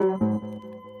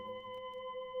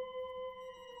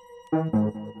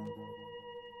Hello,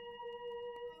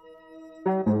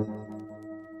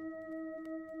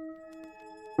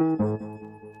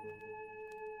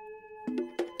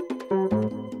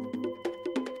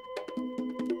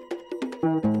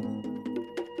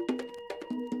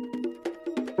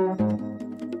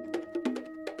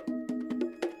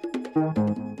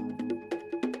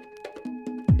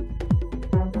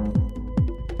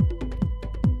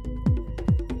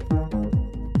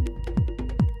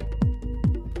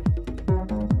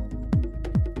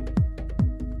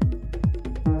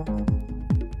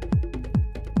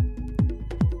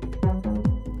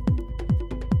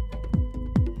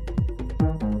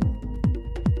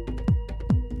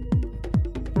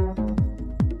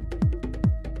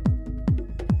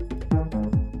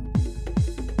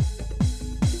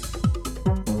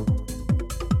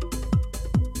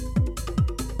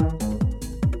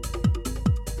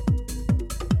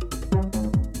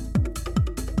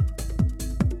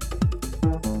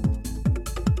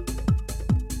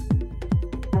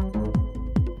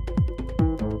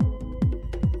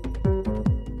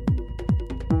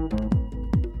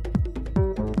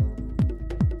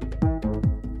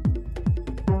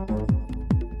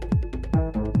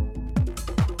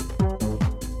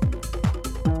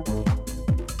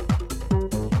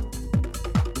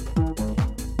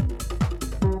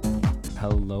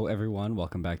 everyone.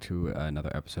 Welcome back to another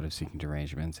episode of Seeking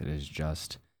Derangements. It is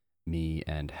just me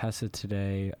and Hesse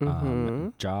today.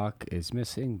 Jock is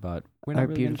missing, but we're not Our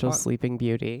really beautiful sleeping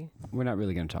beauty. We're not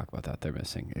really going to talk about that. They're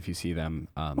missing. If you see them,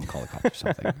 call the cops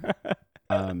or something.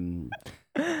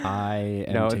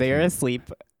 They are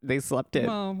asleep. They slept in.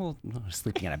 Well,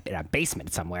 sleeping in a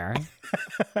basement somewhere.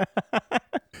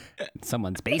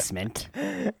 Someone's basement.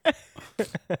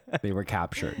 They were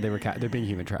captured. They're being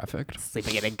human trafficked.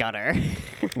 Sleeping in a gutter.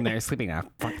 And they're sleeping in a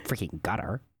freaking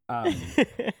gutter.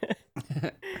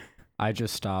 I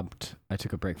just stopped. I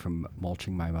took a break from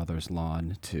mulching my mother's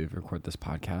lawn to record this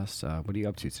podcast. What are you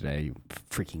up to today, you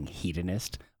freaking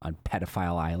hedonist on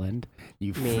Pedophile Island?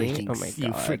 You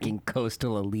freaking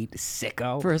coastal elite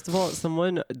sicko. First of all,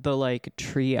 the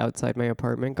tree outside my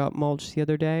apartment got mulched the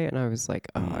other day, and I was like,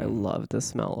 oh, I love the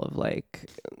smell of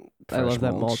I love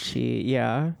that mulchy.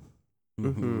 Yeah.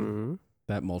 Mm-hmm.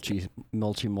 That mulchy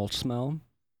mulch smell.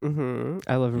 Mm-hmm.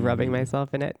 I love rubbing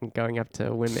myself in it and going up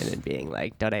to women and being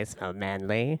like, don't I smell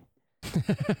manly?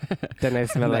 Don't I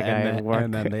smell like I work?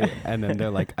 And then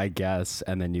they're like, I guess,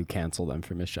 and then you cancel them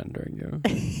for misgendering you.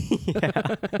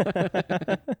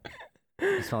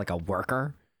 You smell like a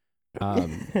worker. Well,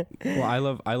 I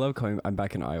love coming. I'm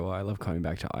back in Iowa. I love coming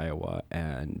back to Iowa,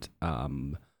 and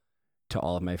to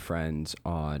all of my friends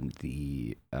on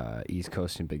the East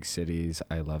Coast and big cities,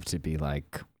 I love to be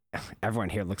like, everyone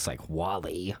here looks like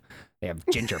Wally. They have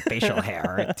ginger facial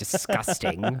hair. It's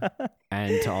disgusting.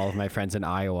 And to all of my friends in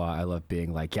Iowa, I love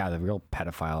being like, yeah, the real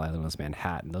pedophile island was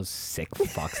Manhattan. Those sick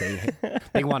fucks.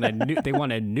 They want to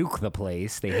nuke the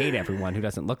place. They hate everyone who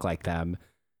doesn't look like them.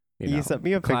 You sent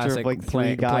me a picture of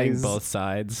three guys playing both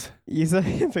sides. You sent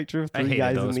me a picture of three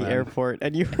guys in the airport,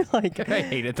 and you were like, I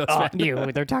hated those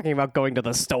men. They're talking about going to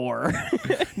the store.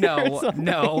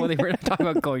 No, they were not talking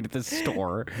about going to the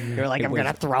store. You're like, I'm going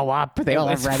to throw up. They all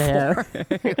have red hair.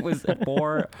 It was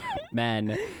 4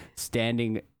 men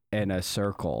standing in a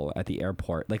circle at the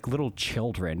airport, like little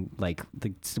children,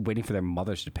 waiting for their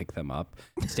mothers to pick them up.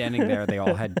 Standing there, they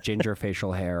all had ginger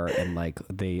facial hair and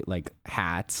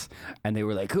hats, and they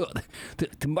were like, "Oh,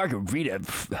 the margarita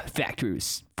factory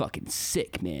was fucking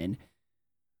sick, man."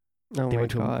 Oh my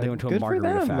God! They went to Good a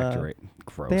margarita for them. factory.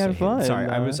 Gross. They had fun. Sorry,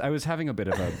 I was having a bit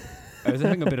of a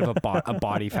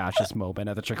body fascist moment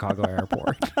at the Chicago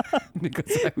airport.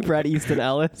 Bret Easton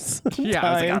Ellis. Yeah,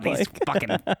 I was like, these fucking,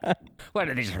 what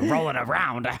are they just rolling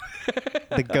around?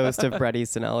 The ghost of Bret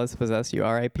Easton Ellis possess you,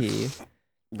 R.I.P.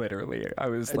 Literally, I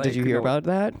was like, did you hear about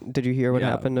that? Did you hear what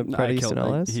happened to Bret Easton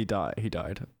Ellis? He died.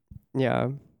 Yeah.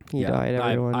 He died,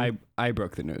 everyone. I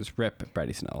broke the news. Rip Bret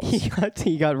Easton Ellis.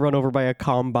 He got run over by a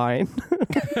combine.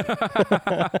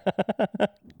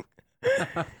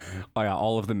 Oh yeah,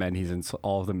 all of the men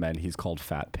he's called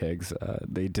fat pigs.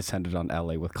 They descended on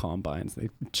LA with combines. They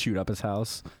chewed up his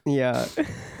house. Yeah.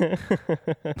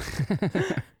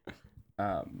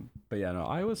 But yeah, no,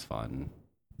 Iowa's fun.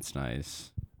 It's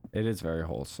nice. It is very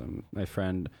wholesome. My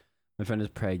friend is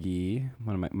Preggy,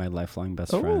 one of my lifelong best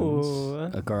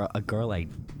friends. A girl I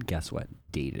guess what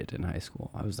dated in high school.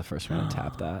 I was the first one to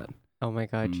tap that. Oh my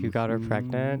God, you got her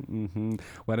pregnant? Mm-hmm.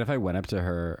 What if I went up to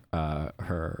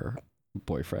her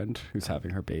boyfriend who's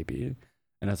having her baby,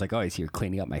 and I was like, "Oh, he's here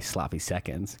cleaning up my sloppy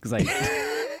seconds," because I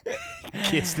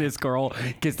kissed this girl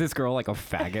like a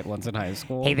faggot once in high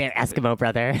school. Hey there, Eskimo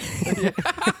brother.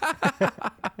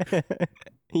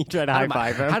 You try to high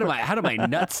five him. How do my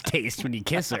nuts taste when you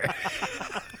kiss her?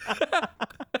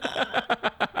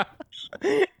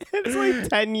 It's like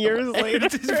 10 years later.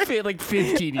 It's like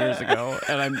 15 years ago,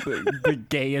 and I'm the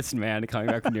gayest man coming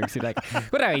back from New York City. Like,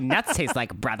 what do my nuts taste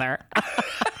like, brother?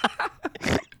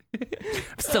 I'm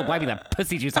still wiping the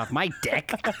pussy juice off my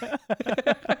dick.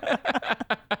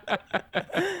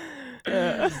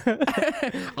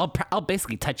 I'll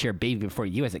basically touch your baby before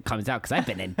you as it comes out because I've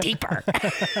been in deeper.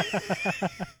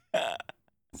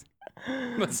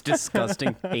 Most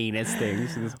disgusting, heinous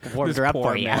things. Warmed her up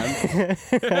for you.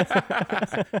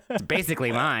 It's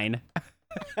basically mine.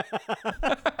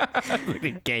 Like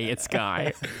the gayest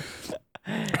guy.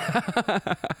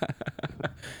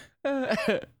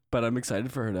 But I'm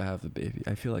excited for her to have the baby.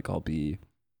 I feel like I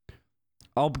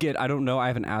don't know, I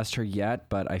haven't asked her yet,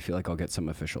 but I feel like I'll get some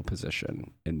official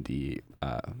position in the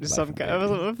some kind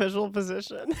of an official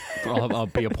position. I'll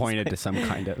be appointed to some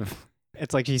kind of.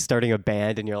 It's like she's starting a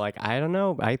band and you're like, I don't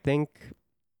know. I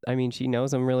mean, she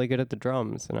knows I'm really good at the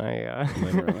drums and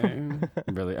Literally.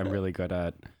 I'm really good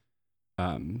at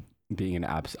being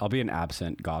I'll be an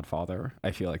absent godfather.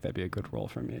 I feel like that'd be a good role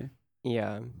for me.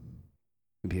 Yeah.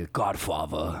 Be a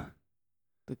godfather.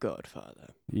 The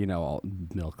Godfather. You know, I'll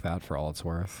milk that for all it's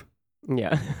worth.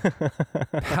 Yeah. I'm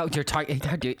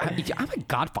a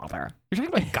godfather. You're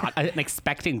talking about an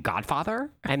expecting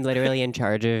godfather? I'm literally in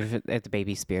charge of the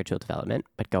baby's spiritual development,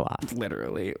 but go off.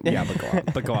 Literally. Yeah,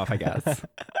 but go off, I guess.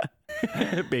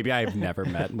 Baby I've never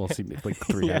met, and we'll see like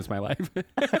 3 times my life.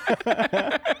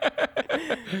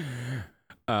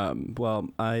 Well,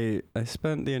 I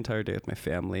spent the entire day with my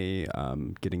family,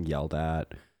 getting yelled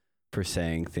at for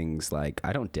saying things like,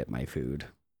 I don't dip my food.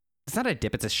 It's not a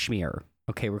dip, it's a schmear.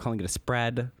 Okay, we're calling it a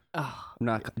spread. Oh. I'm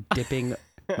not dipping.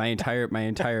 My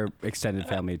entire extended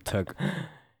family took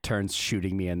turns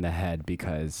shooting me in the head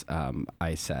because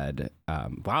I said,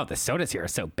 wow, the sodas here are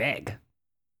so big.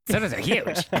 Sodas are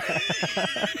huge.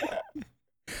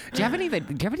 Do you have any of the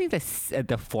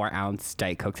 4-ounce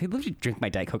Diet Cokes? I love to drink my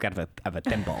Diet Coke out of a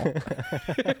thimble.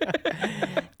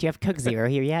 Do you have Coke Zero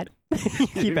here yet? You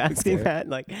keep asking that.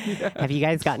 Like, have you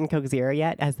guys gotten Coke Zero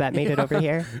yet? Has that made it over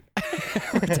here?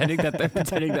 pretending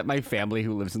that my family,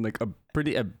 who lives in like a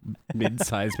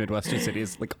mid-sized Midwestern city,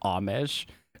 is like Amish.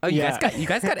 Oh, you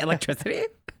guys got electricity?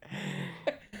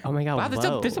 Oh my god! Wow,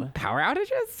 there's some power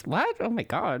outages. What? Oh my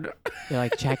god! You're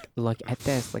like, look at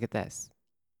this.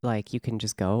 Like, you can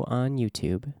just go on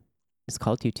YouTube. It's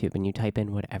called YouTube, and you type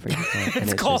in whatever you want.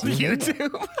 It's called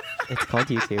YouTube. It's called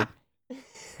YouTube.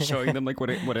 Showing them like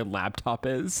what a laptop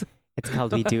is. It's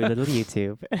called We Do a Little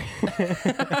YouTube.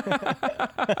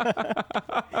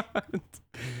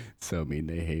 So mean,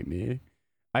 they hate me.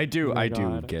 I do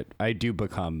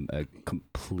become a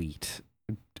complete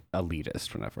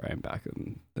elitist whenever I'm back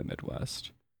in the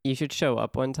Midwest. You should show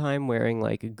up one time wearing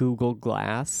like Google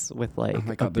Glass with like oh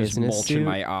my God, a business mulch suit. in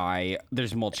my eye.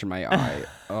 There's mulch in my eye.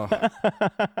 Oh.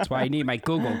 That's why I need my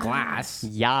Google Glass.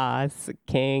 Yes,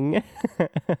 king.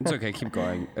 It's okay. Keep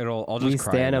going. I'll just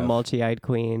cry. We stand a mulchy-eyed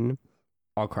queen.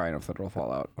 I'll cry enough that it'll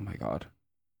fall out. Oh my God.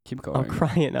 Keep going. I'll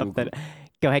cry enough that.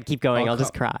 Go ahead, keep going. I'll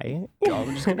just cry.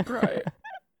 I'm just gonna cry.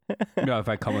 No, if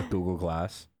I come with Google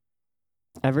Glass.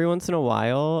 Every once in a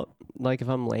while, like if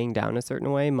I'm laying down a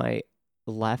certain way, my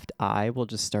left eye will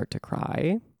just start to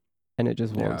cry and it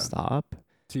just won't stop.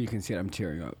 So you can see it. I'm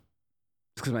tearing up.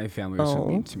 It's because my family was so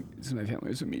mean to me. My family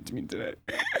was so mean to me today.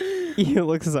 You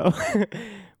look so...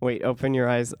 Wait, open your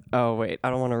eyes. Oh, wait.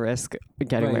 I don't want to risk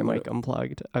getting my mic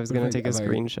unplugged. I was going to take a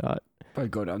screenshot. If I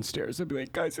go downstairs, I'd be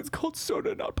like, guys, it's called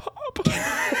soda, not pop.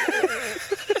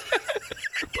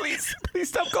 Please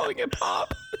stop calling it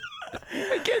pop.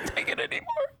 I can't take it anymore.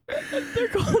 They're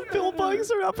called pill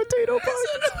bugs or not potato bugs.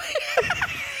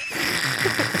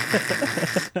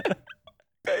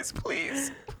 Guys,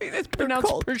 please. It's pronounced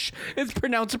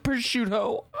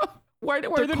prosciutto. Why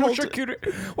are there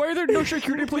no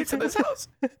charcuterie plates in this house?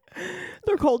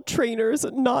 They're called trainers,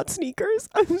 not sneakers.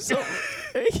 I'm so...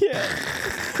 Yeah.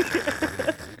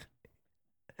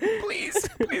 Please,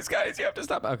 guys, you have to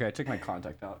stop. Okay, I took my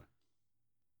contact out.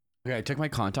 Okay, I took my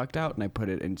contact out and I put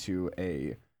it into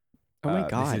a... Oh my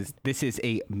God. This is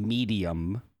a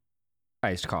medium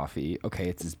iced coffee. Okay,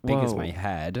 it's as big as my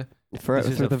head. For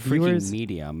the viewers,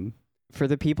 medium. For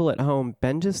the people at home,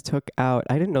 Ben just took out...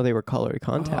 I didn't know they were colored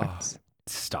contacts. Oh,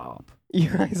 stop.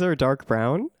 Your eyes are dark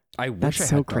brown? I wish That's I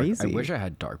so had dark, crazy. I wish I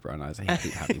had dark brown eyes. I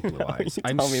hate having blue eyes. You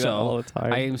tell me that all the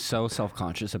time. I am so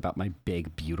self-conscious about my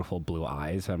big, beautiful blue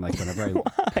eyes. I'm like, whenever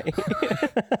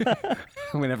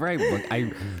I look,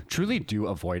 I truly do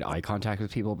avoid eye contact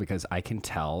with people because I can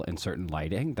tell in certain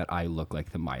lighting that I look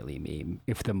like the Miley meme.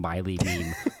 If the Miley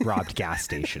meme robbed gas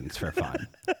stations for fun.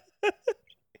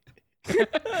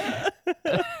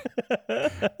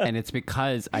 And it's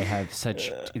because I have such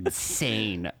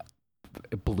insane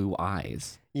blue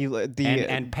eyes.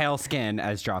 And pale skin,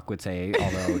 as Jock would say,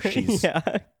 although she's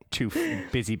too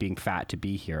busy being fat to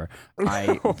be here.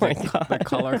 The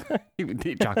color.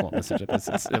 Jock won't listen to this.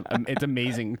 It's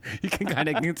amazing. You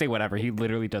can say whatever. He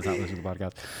literally does not listen to the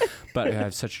podcast. But I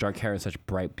have such dark hair and such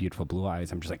bright, beautiful blue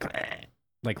eyes. I'm just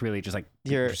like really just like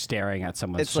you're staring at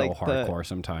someone so like hardcore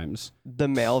sometimes. The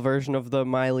male version of the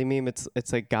Miley meme,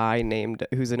 it's a guy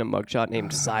who's in a mugshot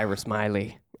named Cyrus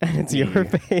Miley. And it's your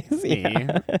face.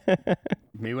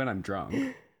 Me when I'm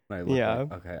drunk. When I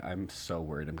look okay, I'm so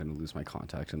worried I'm going to lose my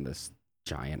contact in this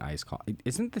giant ice.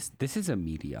 Isn't this is a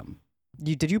medium?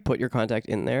 Did you put your contact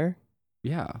in there?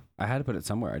 Yeah, I had to put it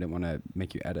somewhere. I didn't want to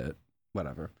make you edit.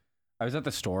 Whatever. I was at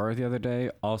the store the other day,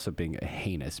 also being a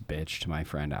heinous bitch to my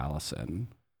friend Allison.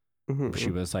 Mm-hmm. She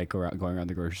was like going around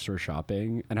the grocery store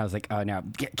shopping, and I was like, "Oh no,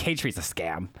 Cage-Free's a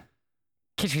scam.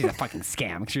 Cage-Free's a fucking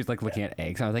scam." She was like looking at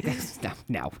eggs. I was like,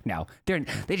 "No,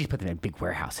 they just put them in big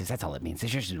warehouses. That's all it means.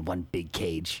 It's just in one big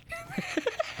cage."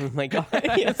 Oh my god!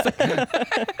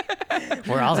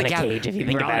 We're all in a cage if you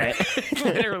think about it.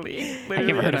 Literally. Have you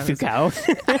ever heard of Foucault?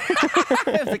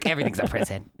 It's like everything's a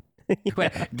prison.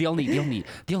 The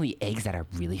only eggs that are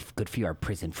really good for you are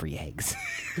prison-free eggs.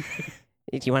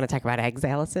 Do you want to talk about eggs,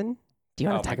 Allison? Do you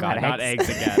want to talk about eggs? Not eggs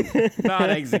again. Not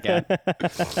eggs again.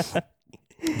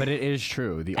 But it is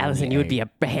true. Allison, you would be a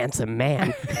handsome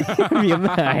man. Be a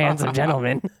handsome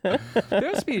gentleman. There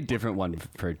has to be a different one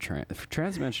for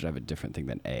trans men. Should have a different thing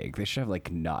than egg. They should have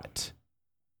like nut.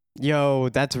 Yo,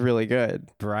 that's really good.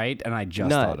 Right? And I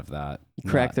just thought of that.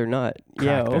 Crack their nut.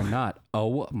 Crack their nut.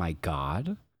 Oh my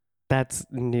god. That's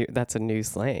new. That's a new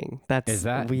slang. Is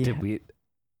that? We just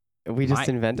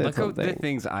invented something. Look at the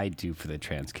things I do for the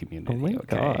trans community. Oh my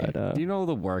god. Do you know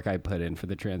the work I put in for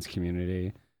the trans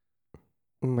community?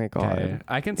 Oh my god. Okay.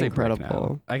 I can say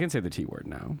incredible. Now. I can say the T word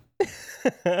now.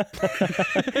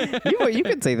 You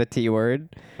can say the T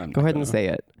word. Go ahead and say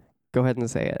it. Go ahead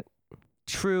and say it.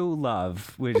 True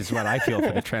love, which is what I feel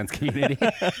for the trans community.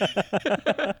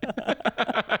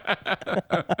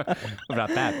 What about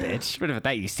that, bitch? What about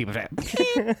that, you stupid fat?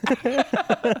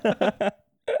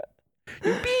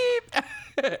 Beep.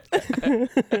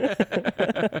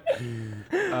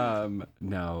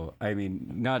 No, I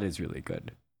mean, nut is really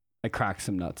good. I cracked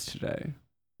some nuts today.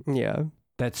 Yeah.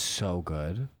 That's so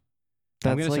good.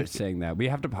 I'm going to start saying that. We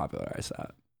have to popularize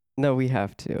that. No, we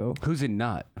have to. Who's in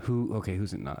nut?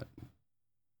 Who's in nut?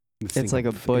 It's like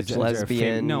a butch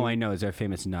lesbian. No, I know. Is there a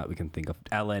famous nut we can think of?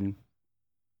 Ellen.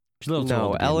 She's a little too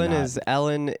old to be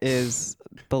Ellen is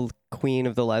the queen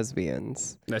of the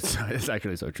lesbians. That's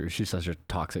actually so true. She's such a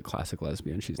toxic classic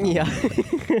lesbian. She's not.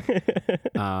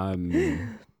 Yeah.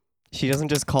 She doesn't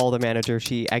just call the manager;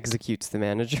 she executes the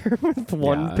manager with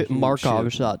one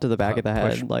Markov shot to the back of the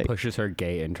head. Pushes her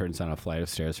gay interns down a flight of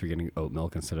stairs for getting oat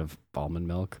milk instead of almond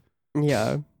milk.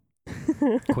 Yeah.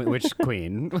 Which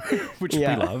queen? Which we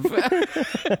love.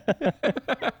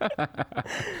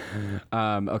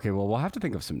 Okay, well, we'll have to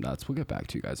think of some nuts. We'll get back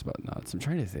to you guys about nuts. I'm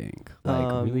trying to think.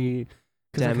 Really,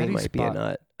 Demi might be a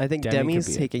nut. I think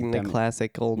Demi's taking the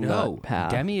classical nut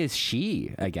path. Demi is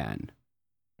she again.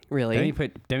 Really?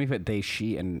 Demi put they,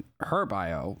 she in her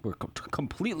bio. We're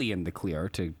completely in the clear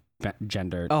to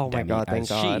gender. Oh my Demi god, thank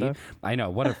God. I know,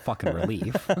 what a fucking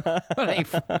relief.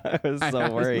 I was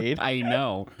so worried. I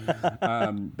know.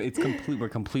 We're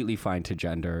completely fine to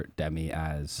gender Demi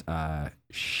as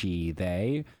she,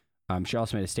 they. She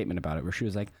also made a statement about it where she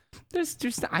was like,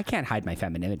 I can't hide my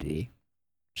femininity.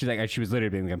 She's like, she was literally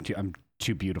being like, I'm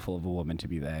too beautiful of a woman to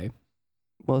be they.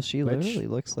 Well, she literally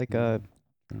looks like a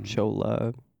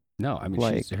chola. No, I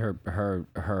mean, she's,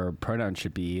 her pronoun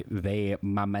should be they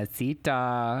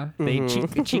mamacita, they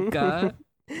chica.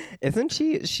 Isn't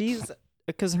she? She's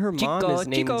because her mom is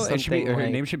named something. Her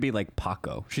name should be like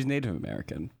Paco. She's Native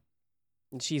American.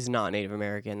 She's not Native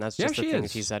American. That's just the thing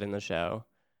she said in the show.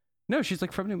 No, she's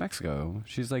like from New Mexico.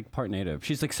 She's like part Native.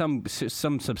 She's like some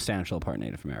substantial part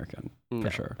Native American for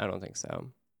sure. I don't think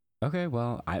so. Okay,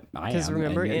 well, I am.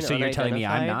 Remember, so you're telling me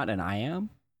I'm not and I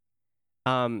am?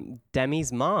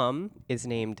 Demi's mom is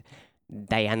named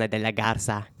Diana de la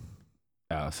Garza.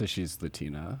 Oh, so she's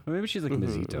Latina. Or maybe she's like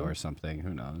Mezito or something.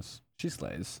 Who knows? She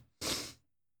slays.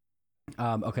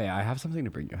 Okay, I have something to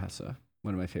bring you, Hessa.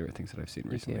 One of my favorite things that I've seen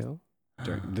recently. You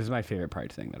This is my favorite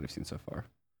Pride thing that I've seen so far.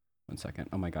 1 second.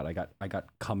 Oh my god, I got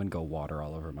come and go water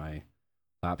all over my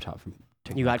laptop from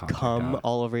taking You my got contact cum out.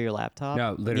 all over your laptop?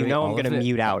 No, literally. You know I'm all of going to the-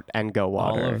 mute out and go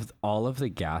water. All of the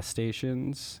gas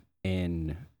stations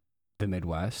in the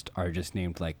Midwest are just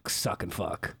named like suck and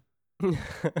fuck,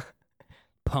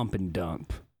 pump and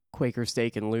dump. Quaker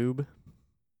Steak and Lube.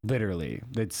 Literally,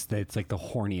 it's like the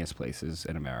horniest places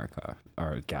in America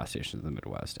are gas stations in the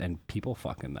Midwest, and people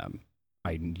fuck in them.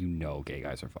 Gay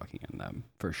guys are fucking in them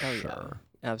for Oh, sure,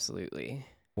 yeah. Absolutely.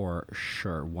 for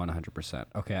sure, 100%.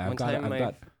 Okay, I've One got time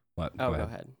my- what? Oh, go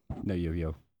ahead. No,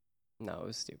 you. No, it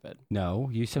was stupid. No,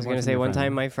 you I said. was going to say one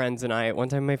time my friends and I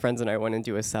went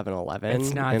into a 7-Eleven.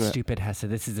 It's not stupid, Hessa.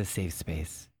 This is a safe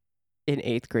space. In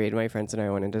 8th grade, my friends and I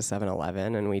went into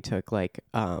 7-Eleven and we took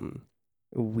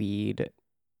weed.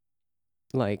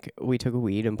 Like, we took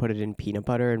weed and put it in peanut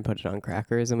butter and put it on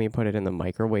crackers and we put it in the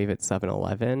microwave at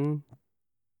 7-Eleven.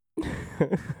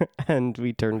 And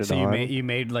we turned it So on. you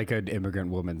made like an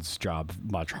immigrant woman's job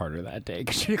much harder that day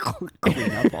because she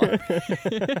clean up on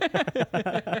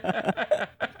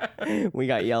it. We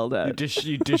got yelled at.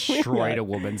 You destroyed a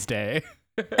woman's day.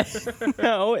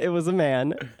 No, it was a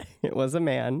man. It was a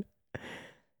man.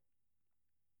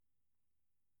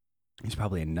 He's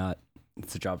probably a nut.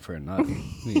 It's a job for a nut.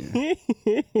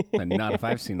 A nut if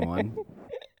I've seen one.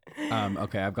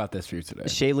 Okay, I've got this for you today.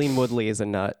 Shailene Woodley is a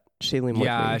nut. Shailene Woodley.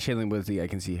 Yeah, Shailene Woodley, I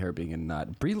can see her being a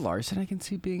nut. Brie Larson, I can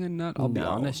see being a nut. I'll be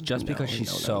honest, just because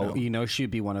she's she'd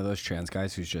be one of those trans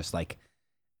guys who's just like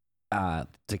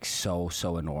so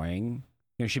annoying.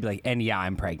 She'd be like, and yeah,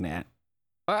 I'm pregnant.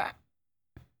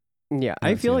 Yeah,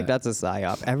 I feel like that's a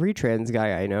psyop. Every trans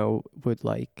guy I know would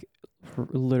like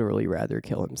literally rather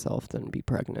kill himself than be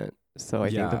pregnant. So I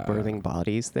think the birthing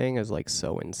bodies thing is like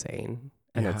so insane.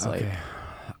 And it's like,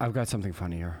 I've got something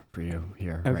funnier for you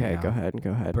here. Okay, right go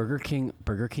now. ahead. Burger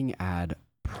King ad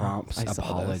prompts I saw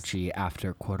apology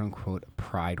after quote unquote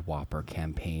Pride Whopper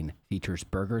campaign features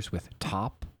burgers with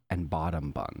top and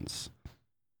bottom buns.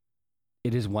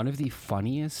 It is one of the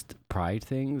funniest Pride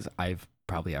things I've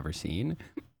probably ever seen.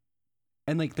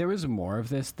 And like there was more of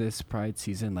this Pride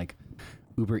season. Like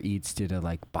Uber Eats did a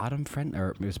like bottom friend,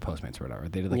 or it was Postmates or whatever.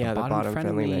 They did like a bottom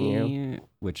friendly menu,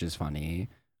 which is funny.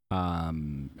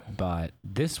 But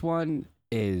this one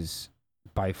is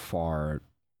by far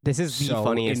this is the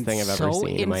funniest thing I've ever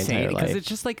seen in my entire life. Because it's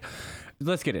just like,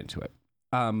 let's get into it.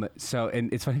 So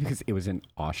and it's funny because it was in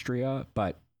Austria,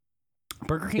 but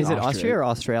Burger King. Is it Austria or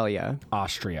Australia?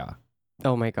 Austria.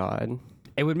 Oh my god.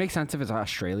 It would make sense if it's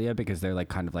Australia because they're like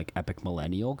kind of like epic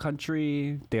millennial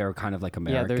country. They are kind of like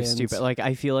Americans. Yeah, they're stupid. Like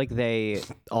I feel like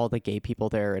all the gay people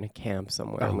there are in a camp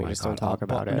somewhere and we just don't talk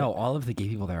about it. No, all of the gay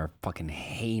people there are fucking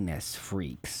heinous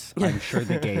freaks. I'm sure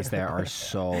the gays there are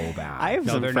so bad. I have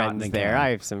some friends there.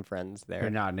 I have some friends there. They're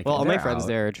not in the Well, all my friends out.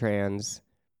 there are trans.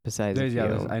 Besides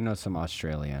I know some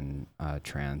Australian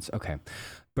trans. Okay.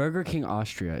 Burger King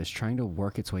Austria is trying to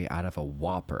work its way out of a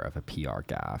whopper of a PR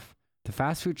gaffe. The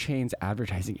fast food chain's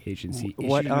advertising agency.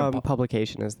 What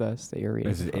publication is this that you're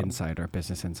reading? This is Insider,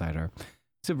 Business Insider.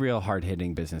 It's a real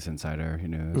hard-hitting Business Insider. You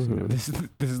know, this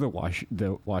is the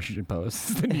Washington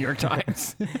Post, the New York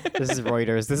Times. This is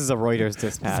Reuters. This is a Reuters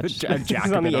dispatch. This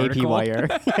is on the AP wire.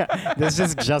 Yeah, this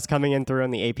is just coming in through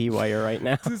on the AP wire right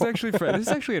now. This is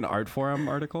actually an Art Forum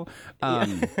article.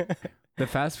 The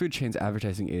fast food chain's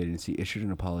advertising agency issued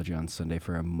an apology on Sunday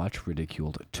for a much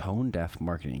ridiculed tone-deaf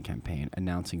marketing campaign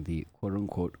announcing the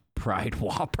quote-unquote Pride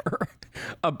Whopper,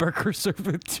 a burger served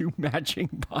with 2 matching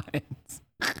buns.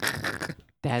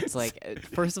 That's like,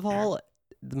 first of all,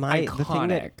 the thing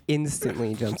that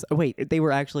instantly jumps. Oh, wait, they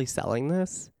were actually selling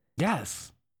this?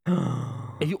 Yes.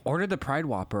 If you ordered the Pride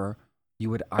Whopper,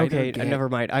 you would either get never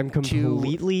mind. I'm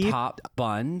completely 2 top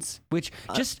buns, which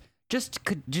just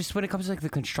when it comes to like the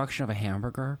construction of a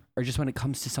hamburger, or just when it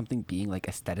comes to something being like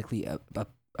aesthetically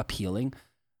appealing,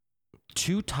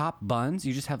 2 top buns,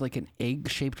 you just have like an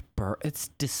egg-shaped burger. It's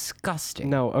disgusting.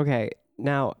 No, okay.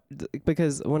 Now,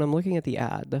 because when I'm looking at the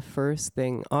ad, the first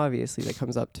thing obviously that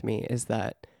comes up to me is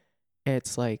that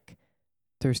it's like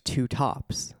there's 2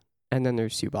 tops and then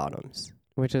there's 2 bottoms,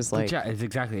 which is like, yeah, it's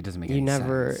exactly. It doesn't make any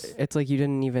sense. It's like you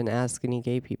didn't even ask any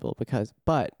gay people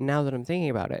but now that I'm thinking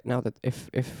about it, now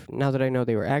that I know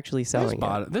they were actually selling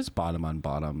there's bottom on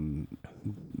bottom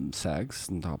sex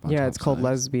and top on yeah, top it's called sex.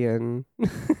 lesbian.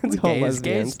 It's called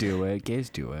lesbians. Gays do it. Gays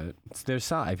do it. It's their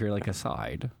side. If you're like a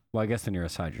side, well, I guess then you're a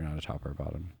side. You're not a top or a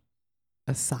bottom.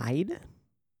 A side?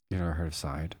 You never heard of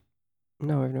side?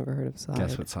 No, I've never heard of side.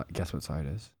 Guess what side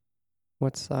is?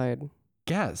 What side?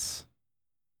 Guess.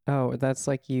 Oh, that's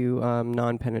like you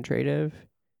non-penetrative.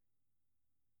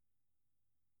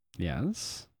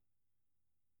 Yes.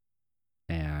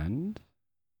 And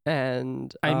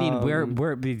And I mean,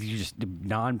 where you just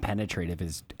non-penetrative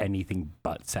is anything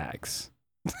but sex.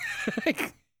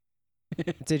 Like,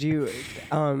 did you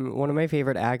one of my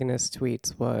favorite Agnes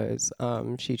tweets was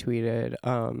she tweeted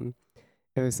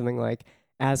it was something like,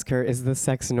 ask her, is this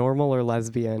sex normal or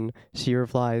lesbian? She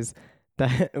replies,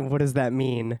 that what does that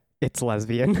mean? It's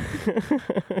lesbian.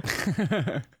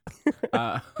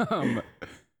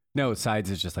 No, sides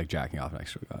is just like jacking off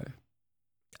next to a guy.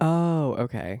 Oh,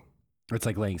 okay. It's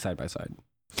like laying side by side.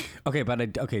 Okay, but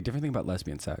different thing about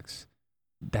lesbian sex.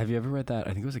 Have you ever read that?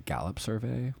 I think it was a Gallup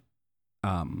survey.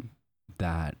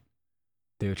 That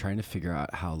they were trying to figure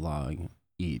out how long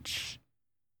each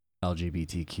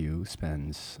LGBTQ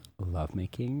spends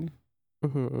lovemaking.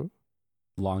 Mm-hmm.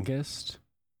 Longest,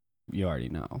 you already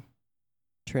know.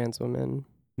 Trans women.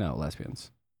 No,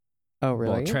 lesbians. Oh,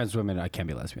 really? Well, trans women can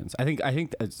be lesbians. I think.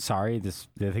 Sorry,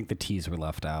 I think the T's were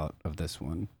left out of this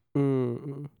one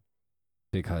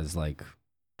because like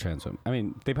trans women. I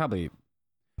mean, they probably.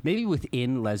 Maybe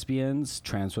within lesbians,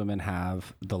 trans women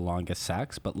have the longest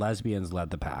sex, but lesbians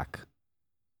led the pack.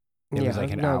 It was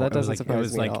like an hour. That doesn't It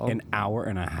was surprise me like at all. an hour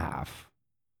and a half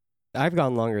I've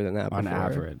gone longer than that on before.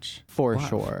 average. For Wow.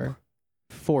 sure.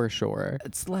 For sure.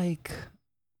 It's like,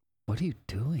 what are you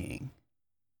doing?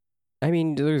 I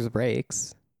mean, there's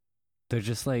breaks. They're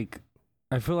just like,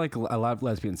 I feel like a lot of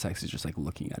lesbian sex is just like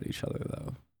looking at each other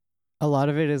though. A lot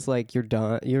of it is like you're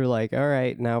done. You're like, all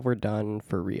right, now we're done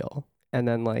for real. And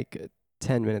then like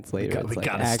 10 minutes later, it's we like,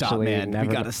 gotta actually, stop, man. never,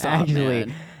 We gotta stop,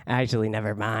 man. Actually,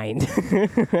 never mind.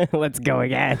 Let's go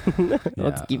again.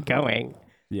 Let's Yeah. keep going.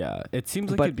 Yeah, it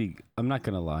seems like But- it'd be. I'm not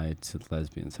gonna lie.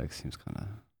 Lesbian sex seems kind of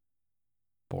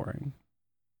boring.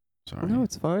 Sorry. No,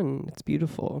 it's fun. It's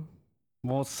beautiful.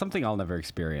 Well, it's something I'll never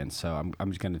experience, so I'm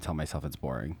just gonna tell myself it's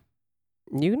boring.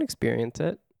 You can experience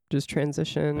it. Just I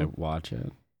transition watch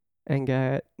it. and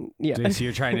get So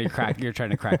you're trying to crack. You're trying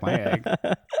to crack my egg.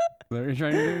 What are you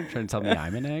trying to do? Trying to tell me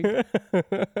I'm an egg?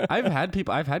 I've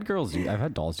had girls do. I've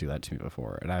had dolls do that to me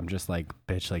before, and I'm just like,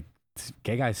 bitch, like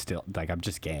gay guys still like. I'm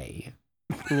just gay.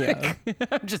 Yeah.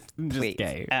 I'm just Please.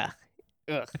 gay.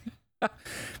 Ugh.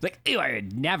 Like, ew, I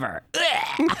would never.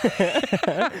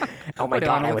 Oh my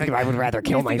god, I would rather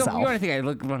kill myself. You want to think I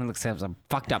want to look like some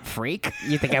fucked up freak?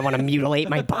 You think I want to mutilate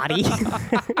my body?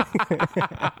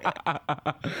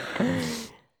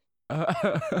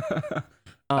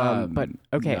 But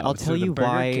okay, No, I'll so tell the you Burger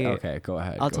why. King- okay, go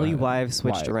ahead. I'll go tell you ahead. why I've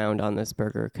switched Why? around on this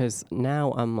burger, because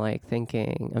now I'm like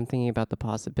thinking about the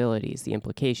possibilities, the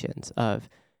implications of,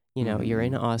 you're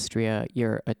in Austria,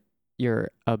 you're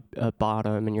a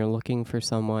bottom, and you're looking for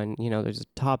someone. There's a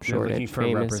top You're shortage. looking for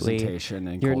famously, representation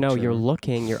and you're culture.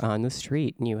 looking. You're on the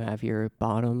street, and you have your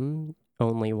bottom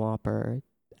only Whopper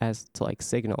as to like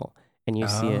signal, and you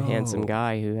see a handsome Oh.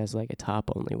 guy who has like a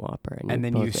top only Whopper, and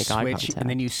then both you make eye switch, contact. and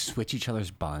then you switch each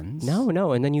other's buns. No,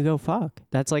 and then you go fuck.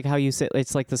 That's like how you sit.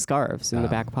 It's like the scarves in the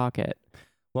back pocket.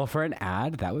 Well, for an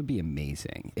ad, that would be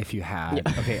amazing if you had.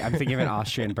 Yeah. Okay, I'm thinking of an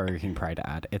Austrian Burger King Pride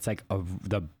ad. It's like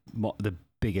the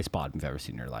biggest bottom you've ever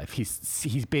seen in your life.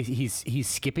 He's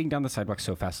skipping down the sidewalk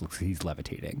so fast, it looks like he's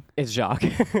levitating. It's Jacques.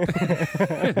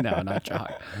 No, not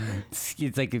Jock.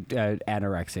 It's like an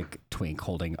anorexic twink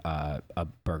holding a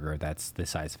burger that's the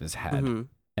size of his head, Mhm.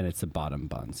 and it's the bottom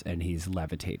buns, and he's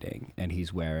levitating, and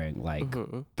he's wearing like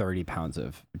Mhm. 30 pounds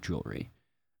of jewelry,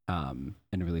 and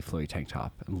a really flowy tank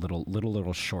top, and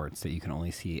little shorts that you can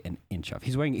only see an inch of.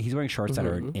 He's wearing shorts that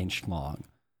are an inch long.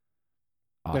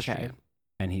 Austrian. Okay.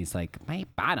 And he's like, my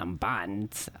bottom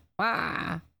buns.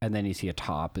 Ah. And then you see a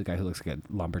top, the guy who looks like a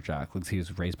lumberjack, looks like he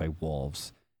was raised by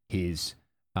wolves. He's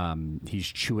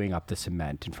chewing up the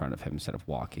cement in front of him instead of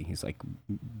walking. He's like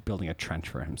building a trench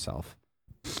for himself.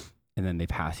 And then they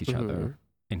pass each other,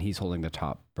 and he's holding the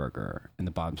top burger, and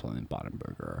the bottom's holding the bottom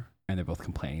burger, and they're both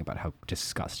complaining about how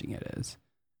disgusting it is.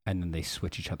 And then they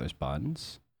switch each other's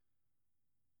buns.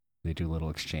 They do a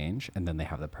little exchange, and then they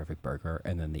have the perfect burger,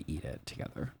 and then they eat it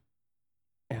together.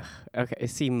 Okay.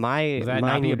 See, mine Would that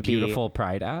not be a would beautiful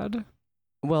Pride ad?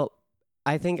 Well,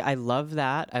 I think I love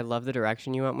that. I love the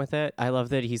direction you went with it. I love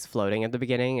that he's floating at the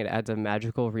beginning. It adds a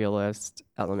magical realist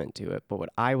element to it. But what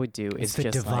I would do It's is the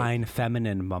just divine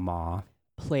feminine, mama. like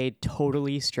played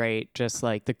totally straight, just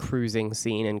like the cruising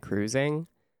scene in Cruising.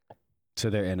 So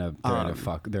they're in a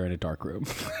dark room.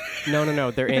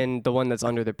 No. They're in the one that's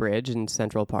under the bridge in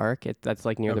Central Park. That's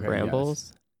like near the Okay,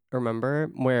 Brambles. Remember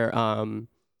where Al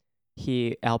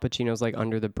Pacino's like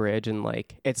under the bridge, and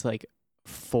like it's like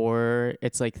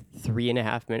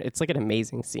 3.5 minutes. It's like an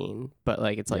amazing scene, but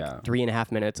like it's like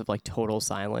 3.5 minutes of like total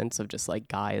silence of just like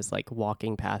guys like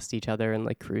walking past each other and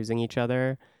like cruising each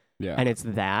other. Yeah. and it's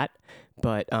that,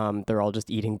 but they're all just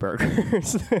eating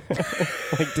burgers,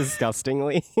 like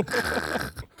disgustingly.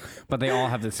 But they all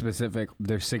have the specific.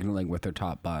 They're signaling with their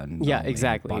top bun. Yeah, only,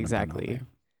 exactly, bottom bun exactly. only.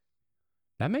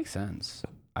 That makes sense.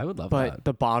 I would love But that.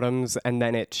 the bottoms, and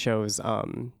then it shows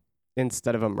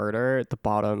instead of a murder, the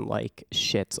bottom like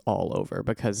shits all over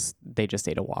because they just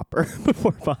ate a Whopper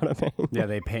before bottoming. Yeah,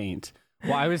 they paint.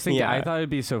 Well, I was thinking. Yeah. I thought it'd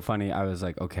be so funny. I was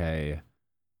like, okay,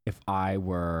 if I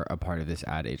were a part of this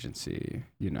ad agency,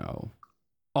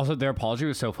 Also, their apology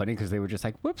was so funny because they were just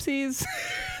like, whoopsies.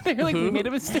 They were like, we made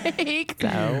a mistake.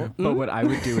 So, But what I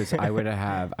would do is I would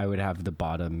have the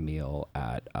bottom meal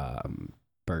at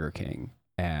Burger King,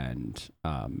 and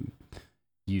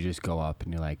you just go up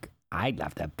and you're like, I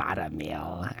love the bottom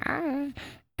meal.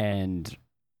 And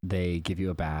they give you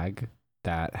a bag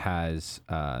that has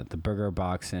the burger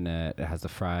box in it. It has the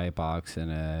fry box in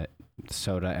it,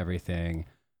 soda, everything,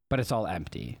 but it's all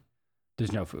empty.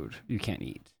 There's no food. You can't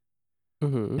eat.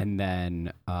 mhm. And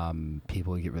then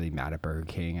people would get really mad at Burger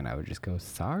King, and I would just go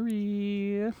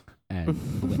sorry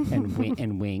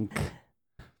and wink.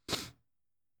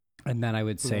 And then I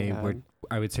would say God.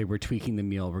 we're tweaking the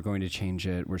meal. We're going to change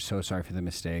it. We're so sorry for the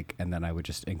mistake. And then I would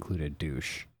just include a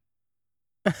douche.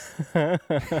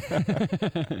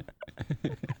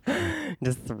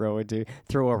 Just throw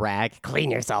a rag,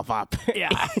 clean yourself up. Yeah.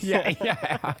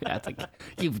 It's like,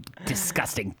 you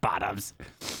disgusting bottoms.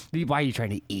 Why are you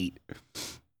trying to eat?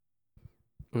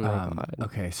 Oh my God.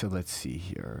 Okay, so let's see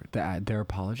here. Their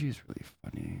apology is really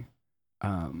funny.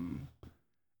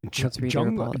 Let's read their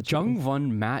apology. Jung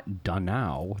von Matt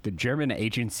Donau, the German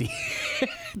agency,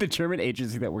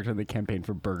 that worked on the campaign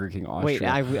for Burger King Austria.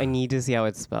 Wait, I need to see how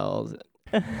it's spelled.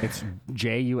 It's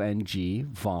Jung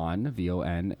von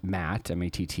VON Matt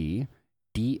MATT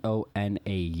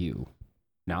DONAU.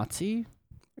 Nazi?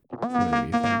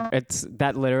 It's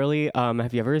that literally.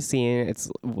 Have you ever seen?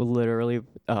 It's literally.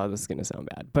 This is gonna sound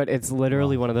bad, but it's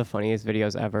literally one of the funniest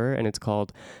videos ever, and it's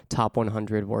called "Top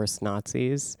 100 Worst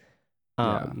Nazis."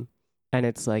 And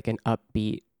it's like an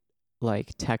upbeat,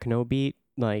 like techno beat,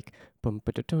 like boom,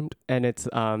 ba-da-dun, and it's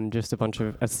just a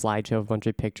slideshow of a bunch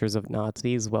of pictures of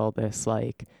Nazis. While this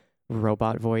like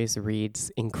robot voice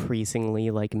reads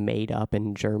increasingly like made up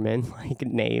in German like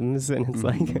names, and it's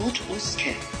like.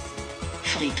 Ruske,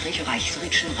 Friedrich Reich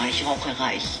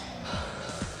Raucherreich,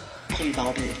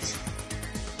 Frühbaubild,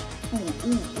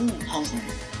 Hausen,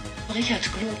 Richard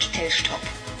Glut Tellstopp,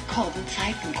 Korben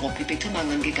Zeitengruppe bitte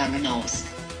Mangeln gegangen aus,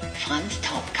 Franz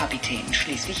Taub Kapitän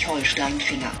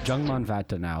Schleswig-Holstein-Finger. Jung von Matt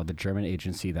Donau, the German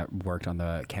agency that worked on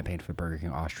the campaign for Burger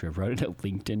King Austria, wrote in a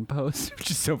LinkedIn post, which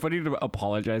is so funny to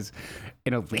apologize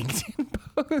in a LinkedIn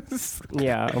post.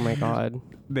 Yeah. Oh my God.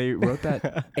 They wrote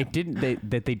that they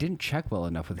didn't check well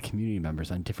enough with community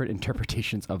members on different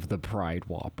interpretations of the Pride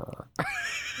Whopper.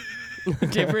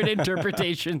 Different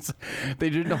interpretations.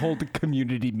 They didn't hold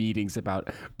community meetings about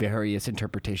various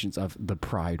interpretations of the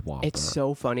Pride Whopper. It's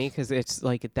so funny because it's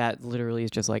like that literally is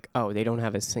just like, oh, they don't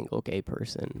have a single gay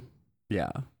person.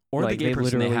 Yeah. Or Like, the gay they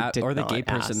person they literally have, did or the gay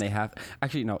not person ask. they have.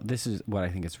 Actually, no, this is what I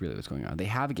think is really what's going on. They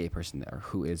have a gay person there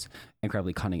who is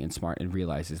incredibly cunning and smart and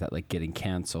realizes that like getting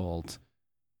canceled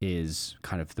is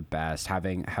kind of the best.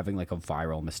 Having like a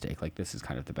viral mistake like this is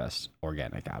kind of the best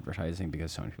organic advertising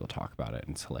because so many people talk about it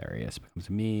and it's hilarious. It becomes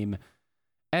a meme.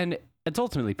 And it's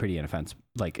ultimately pretty inoffensive.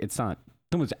 Like it's not,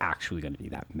 no one's actually going to be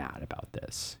that mad about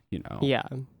this, Yeah.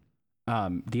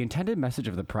 The intended message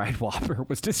of the Pride Whopper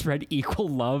was to spread equal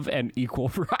love and equal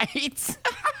rights.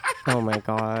 Oh my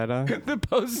God. The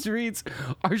post reads,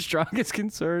 our strongest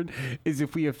concern is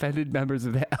if we offended members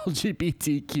of the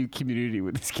LGBTQ community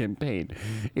with this campaign.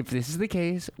 If this is the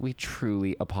case, we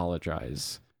truly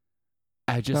apologize.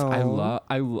 I love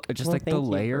Well, like the thank you,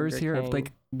 layers Burger here of King.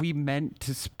 like, we meant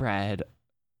to spread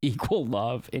equal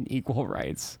love and equal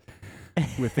rights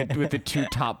with the two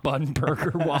top bun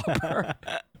burger Whopper.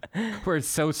 We're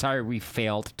so sorry we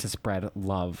failed to spread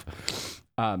love.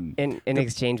 In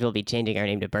exchange, we'll be changing our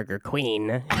name to Burger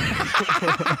Queen.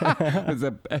 As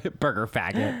a burger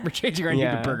faggot. We're changing our name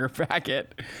Yeah. to burger faggot.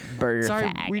 Burger Sorry,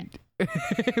 fag.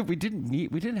 we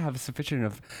didn't have sufficient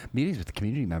of meetings with the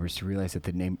community members to realize that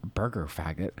the name burger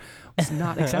faggot was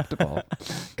not acceptable.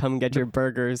 Come get your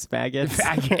burgers, faggots.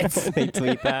 Faggots. They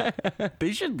tweet that.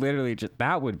 They should literally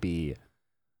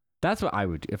that's what I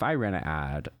would do. If I ran an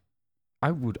ad,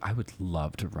 I would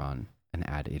love to run an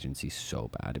ad agency so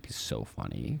bad. It'd be so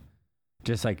funny.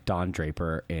 Just like Don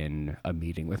Draper in a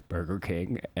meeting with Burger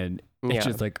King, and it's Yeah.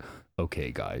 just like,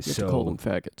 okay, guys, You have so to call them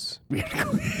faggots.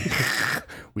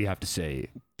 we have to say,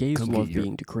 Gays come love get your-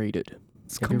 being degraded.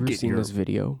 Have come you ever get seen your- this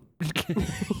video?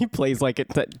 He plays like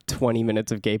it's 20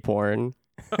 minutes of gay porn.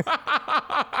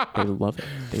 They love it.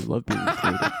 They love being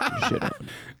included. Shit on.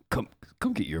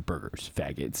 Come get your burgers,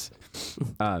 faggots.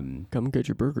 Come get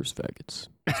your burgers, faggots.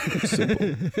 It's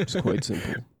simple. It's quite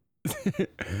simple.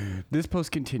 This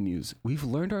post continues. We've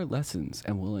learned our lessons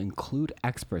and will include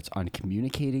experts on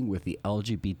communicating with the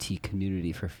LGBT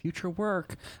community for future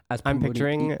work, as I'm promoting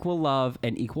picturing- equal love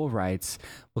and equal rights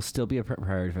will still be a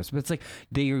priority for us. But it's like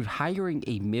they're hiring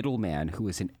a middleman who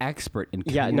is an expert in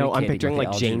Yeah, communicating no, I'm picturing with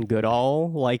like the Jane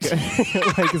Goodall, like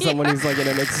like someone who's like in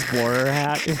an explorer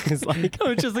hat. Who's like,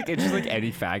 it's just like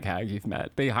any fag hag you've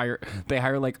met. They hire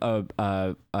like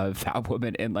a fat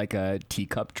woman in like a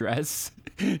teacup dress.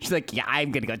 She's like, yeah,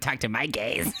 I'm gonna go talk to my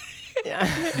gays.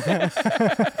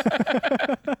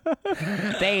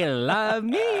 They love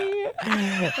me.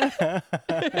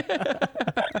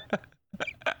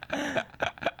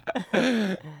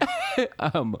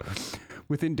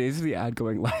 Within days of the ad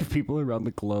going live, people around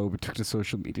the globe took to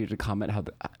social media to comment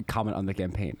on the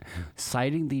campaign,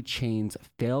 citing the chain's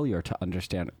failure to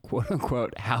understand "quote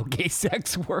unquote" how gay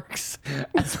sex works,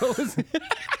 as well as.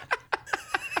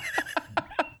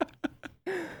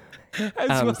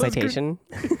 citation.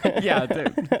 Yeah,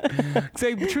 because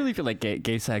I truly feel like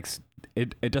gay sex,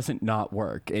 it doesn't not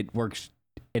work. It works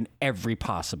in every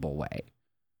possible way.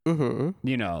 Mm-hmm.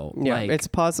 You know, Yeah, like, it's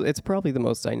possible. It's probably the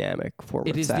most dynamic form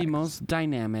it of is sex. the most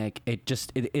dynamic. It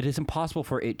is impossible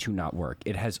for it to not work.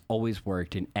 It has always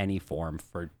worked in any form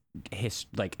for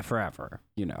forever.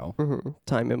 You know,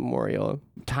 Time immemorial.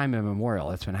 time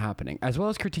immemorial. It's been happening, as well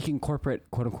as critiquing corporate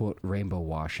 "quote unquote" rainbow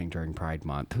washing during Pride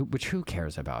Month, which who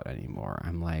cares about anymore?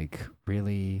 I'm like,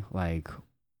 really, like.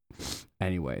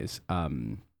 Anyways,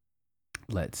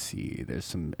 let's see. There's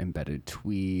some embedded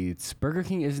tweets. Burger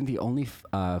King isn't the only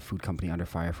food company under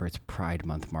fire for its Pride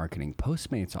Month marketing.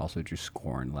 Postmates also drew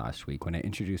scorn last week when it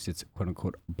introduced its "quote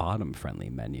unquote" bottom-friendly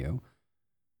menu.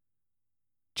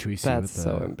 Should we see That's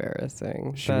so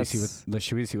embarrassing.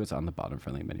 Should we see what's on the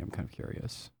bottom-friendly menu? I'm kind of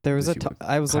curious. There was Let's see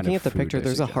I was kind looking of at the food picture. they're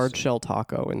There's a hard suggesting. shell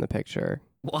taco in the picture,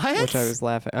 What? which I was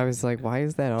laughing. I was like, why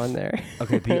is that on there?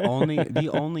 Okay, the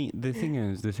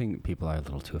thing people are a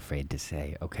little too afraid to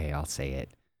say. Okay, I'll say it.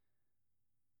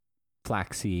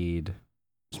 Flaxseed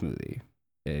smoothie.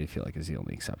 I feel like is the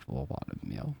only acceptable bottom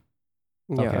meal.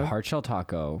 Yeah. Okay, hard shell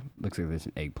taco. Looks like there's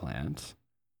an eggplant.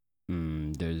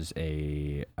 There's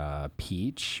a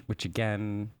peach, which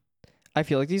again, I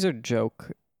feel like these are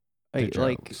joke. They're Like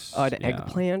jokes, an yeah.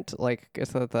 eggplant, like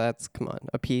so that's come on.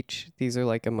 A peach. These are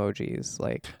like emojis.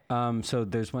 Like so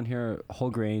there's one here: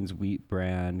 whole grains, wheat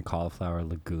bran, cauliflower,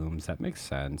 legumes. That makes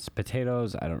sense.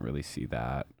 Potatoes, I don't really see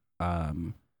that.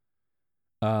 I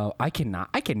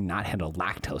cannot handle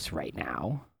lactose right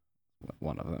now.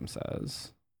 One of them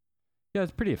says. Yeah,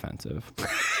 it's pretty offensive.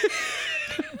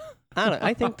 I don't know.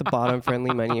 I think the bottom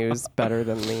friendly menu is better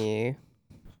than the.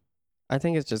 I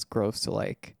think it's just gross to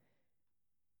like.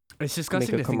 It's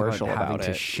disgusting a to think commercial about having about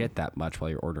to it. shit that much while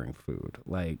you're ordering food.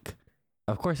 Like,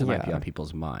 of course it might be Yeah. on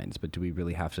people's minds, but do we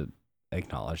really have to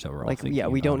acknowledge that we're all Like thinking yeah,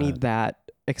 we don't about need it?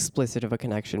 that explicit of a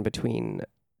connection between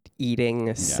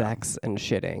eating, sex, and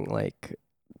shitting. Like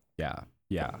Yeah.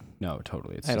 No,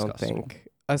 totally. It's I don't disgusting. think,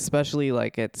 especially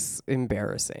like it's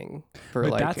embarrassing for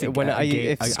But like that's when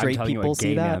if I'm straight telling you, people a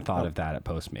gay see man that. thought of that at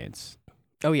Postmates.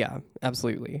 Oh yeah,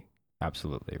 absolutely.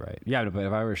 Absolutely right. Yeah, but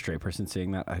if I were a straight person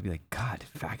seeing that, I'd be like, God,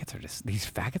 these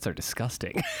faggots are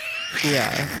disgusting.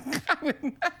 Yeah.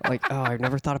 Like, oh, I've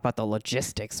never thought about the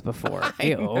logistics before.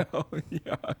 Ew. know.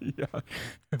 Yeah.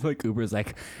 If like Uber's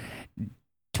like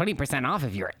 20% off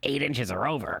if you're 8 inches or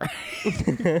over.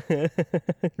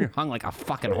 You're hung like a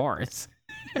fucking horse.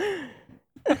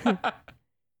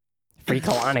 Free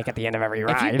colonic at the end of every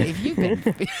ride. If you've been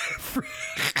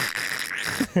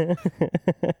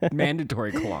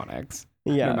mandatory colonics.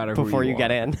 Yeah, no matter who before you you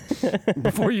get are. in.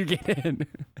 Before you get in,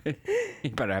 you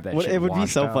better have that shit It would be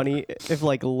washed so out. funny if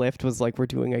like Lyft was like, we're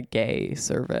doing a gay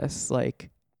service,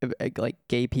 like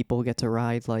gay people get to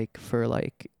ride like for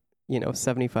like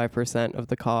 75% of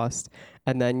the cost,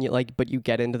 and then but you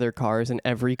get into their cars and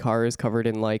every car is covered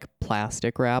in like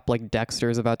plastic wrap, like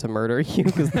Dexter's about to murder you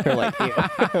because they're like, ew,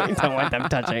 we don't want them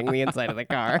touching the inside of the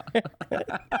car.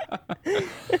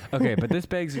 Okay, but this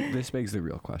begs the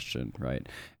real question, right?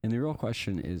 And the real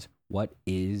question is, what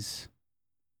is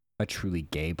a truly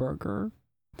gay burger?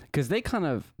 Because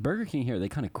Burger King here, they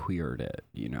kind of queered it.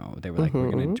 They were like,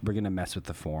 we're gonna mess with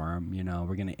the form.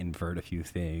 We're gonna invert a few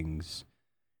things.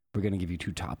 We're gonna give you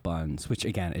 2 top buns, which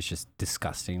again is just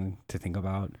disgusting to think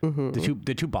about.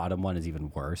 The two bottom one is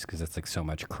even worse because it's like so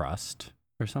much crust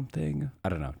or something. I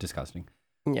don't know, disgusting.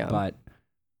 Yeah. But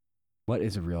what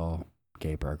is a real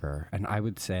gay burger? And I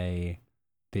would say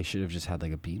they should have just had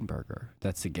like a bean burger.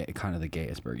 That's kind of the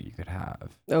gayest burger you could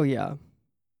have. Oh yeah, and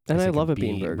It's I like love a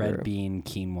bean burger. Red bean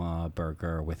quinoa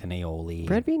burger with an aioli.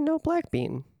 Red bean, no black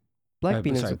bean. Black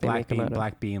bean is sorry, what they make them out of.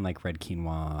 black bean like red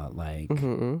quinoa like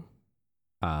Mm-hmm.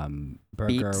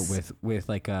 burger Beets.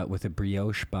 with a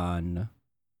brioche bun,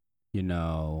 you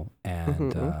know,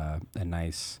 and a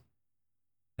nice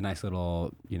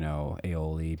little, you know,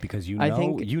 aioli, because I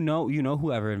think- you know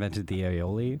whoever invented the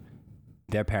aioli,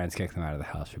 their parents kicked them out of the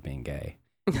house for being gay.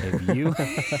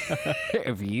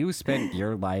 If you spent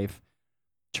your life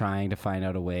trying to find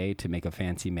out a way to make a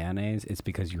fancy mayonnaise, it's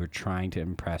because you were trying to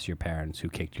impress your parents who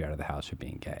kicked you out of the house for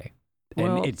being gay.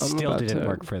 And Well, it I'm still about didn't to-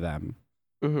 work for them.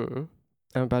 Mm-hmm.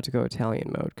 I'm about to go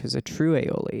Italian mode because a true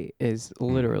aioli is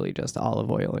literally just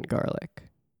olive oil and garlic.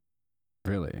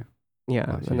 Really? Yeah,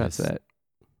 Well, and that's it.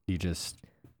 You just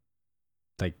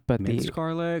like But minced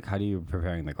garlic? How do you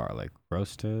preparing the garlic?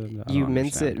 Roasted? I You don't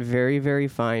mince it understand. very, very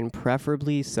fine,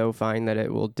 preferably so fine that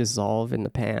it will dissolve in the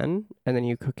pan, and then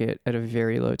you cook it at a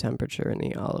very low temperature in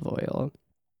the olive oil.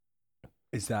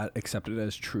 Is that accepted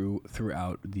as true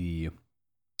throughout the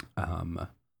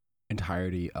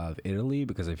entirety of Italy?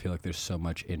 Because I feel like there's so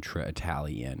much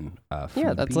intra-Italian food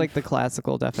Yeah, that's like beef. the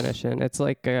classical definition. It's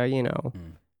like,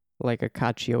 like a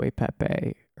cacio e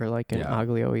pepe or like an Yeah.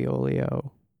 aglio e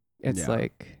olio. It's Yeah.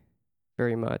 like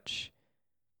very much.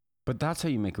 But that's how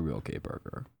you make a real gay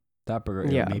burger. That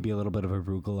burger, Yeah. maybe a little bit of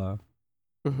arugula.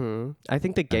 I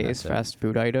think the gayest that's it. fast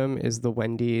food item is the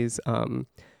Wendy's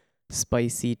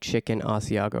spicy chicken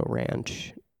Asiago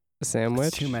ranch sandwich.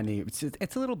 It's too many.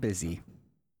 It's a little busy.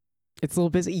 It's a little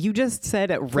busy. You just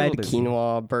said a red busy.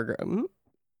 quinoa burger.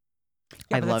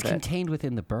 Yeah, I but love that's it. contained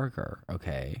within the burger.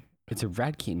 Okay, it's a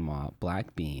red quinoa,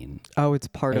 black bean, Oh, it's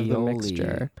part of the aioli.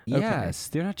 mixture. Okay. Yes,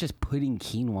 they're not just putting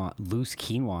loose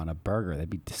quinoa on a burger. That'd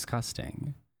be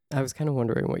disgusting. I was kind of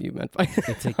wondering what you meant by it.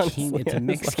 It's a honestly. it's I a was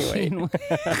mixed like, wait. quinoa.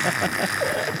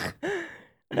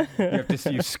 You have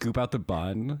to you scoop out the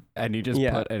bun and you just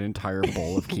Yeah. put an entire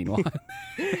bowl of quinoa.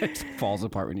 It just falls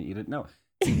apart when you eat it. No,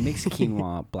 it's a mixed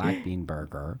quinoa black bean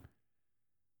burger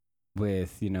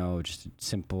with, you know, just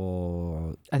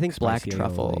simple. I think black spicy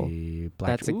truffle. aioli,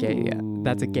 That's a gay-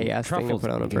 that's a gay-ass thing to Truffle's put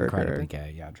on a incredibly burger.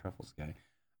 gay. Yeah, truffle's gay.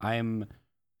 I'm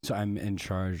in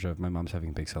charge of, my mom's having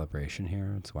a big celebration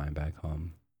here. That's why I'm back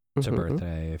home. It's her Mhm.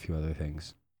 birthday, a few other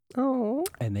things. Oh.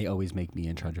 And they always make me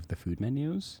in charge of the food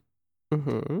menus.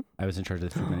 I was in charge of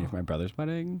the food menu for my brother's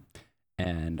wedding,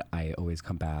 and I always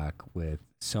come back with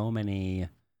so many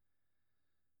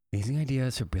amazing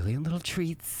ideas for brilliant little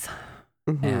treats.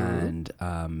 And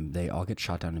they all get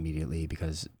shot down immediately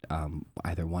because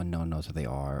either one, no one knows what they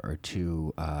are, or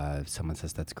two, someone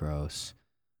says that's gross.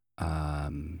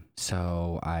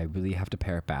 So I really have to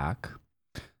pare it back.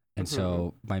 And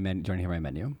so my menu, do you want to hear my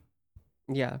menu?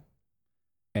 Yeah.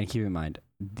 And keep in mind,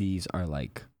 these are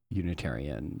like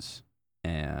Unitarians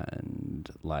and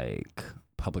like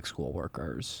public school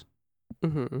workers,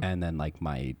 and then like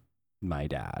my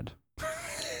dad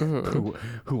who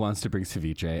wants to bring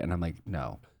ceviche, and I'm like,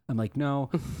 no,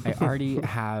 I already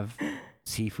have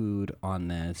seafood on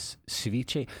this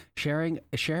ceviche. Sharing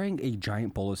a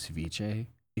giant bowl of ceviche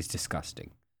is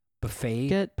disgusting.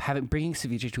 Bringing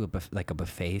ceviche to a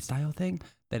buffet style thing,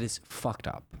 that is fucked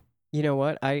up. You know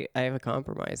what? I have a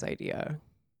compromise idea.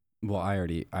 Well,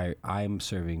 I'm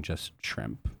serving just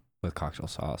shrimp with cocktail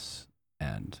sauce,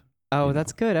 and Oh,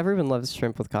 that's good. Everyone loves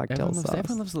shrimp with cocktail sauce.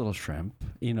 everyone loves a little shrimp,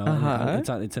 you know. Uh-huh. And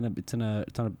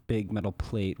it's on a big metal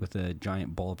plate with a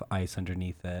giant bowl of ice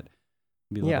underneath it.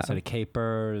 Maybe a little side of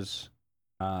capers,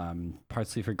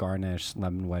 parsley for garnish,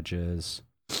 lemon wedges.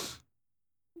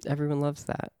 Everyone loves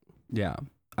that. Yeah,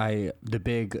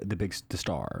 the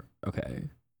star. Okay,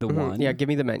 the Mhm. one. Yeah, give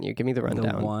me the menu. Give me the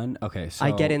rundown. The one. Okay, so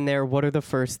I get in there. What are the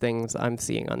first things I'm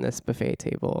seeing on this buffet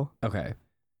table? Okay.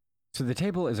 So the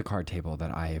table is a card table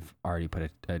that I've already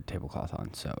put a tablecloth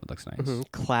on, so it looks nice.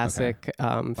 Classic,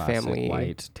 Classic family.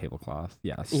 white tablecloth.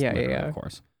 Yes. Yeah, literally, yeah. Of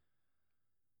course.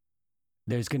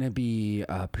 There's gonna be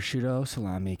prosciutto,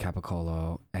 salami,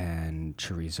 capicola, and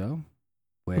chorizo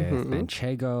with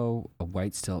manchego, a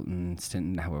white Stilton,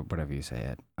 whatever you say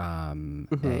it.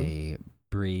 A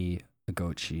brie, a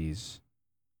goat cheese,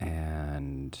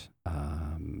 and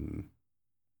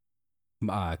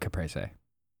caprese.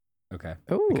 Okay.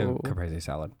 Oh, Caprese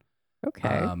salad.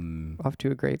 okay. Off to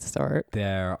a great start.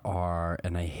 There are,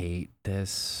 and I hate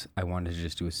this, I wanted to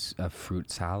just do a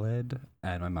fruit salad,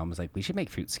 and my mom was like, we should make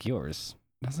fruit skewers.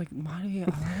 And I was like, why do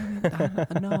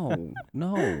you,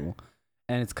 no.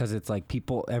 And it's because it's like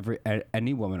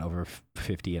any woman over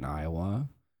 50 in Iowa,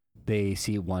 they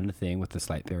see one thing with a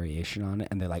slight variation on it,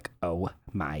 and they're like, oh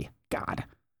my God.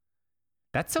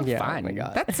 That's so Yeah, oh fun. my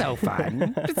God. That's so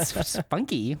fun. It's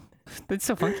funky. That's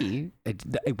so funky.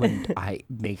 I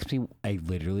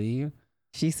literally,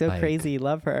 She's so like- crazy.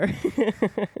 Love her.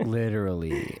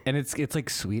 literally, and it's like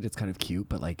sweet. It's kind of cute,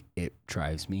 but like it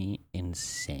drives me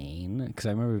insane because I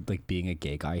remember like being a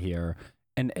gay guy here,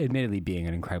 and admittedly being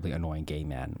an incredibly annoying gay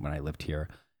man when I lived here,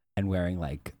 and wearing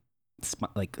like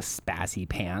spazzy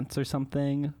pants or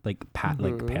something, like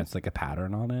like pants like a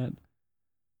pattern on it.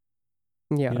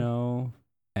 Yeah. You know,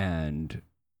 and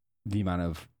the amount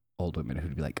of old women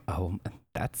who'd be like, "Oh,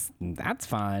 that's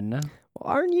fun."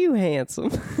 Aren't you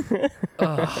handsome?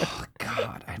 Oh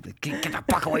God! I'd be like, get the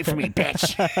fuck away from me,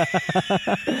 bitch!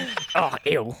 Oh,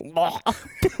 ew!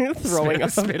 Throwing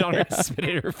up. Spit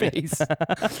in her face.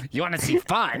 You want to see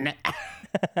fun?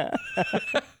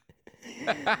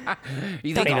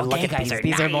 You think all gay guys are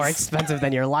These are more nice? expensive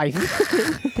than your life.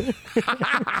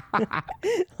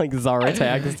 Like Zara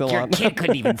tag is still Your on. kid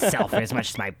couldn't even sell for as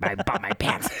much as I bought my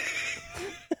pants.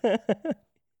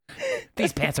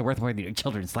 These pants are worth more than your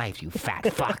children's lives, you fat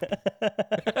fuck.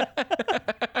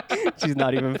 She's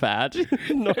not even fat. She's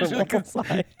normal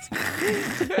size.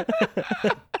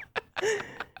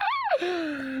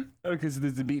 Okay, so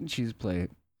there's a meat and cheese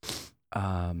plate.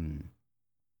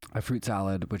 A fruit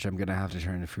salad, which I'm gonna have to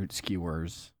turn into fruit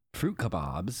skewers. Fruit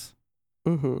kebabs.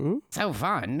 Mm-hmm. So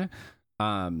fun.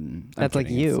 I'm That's like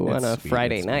kidding. you It's on a sweet.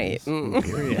 Friday It's night.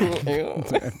 nice. Period.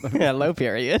 Hello,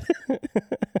 period.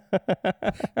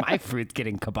 My fruit's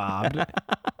getting kebabbed.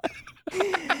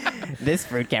 This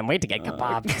fruit can't wait to get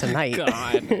kebabbed tonight.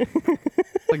 God.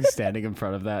 Like standing in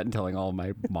front of that and telling all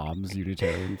my mom's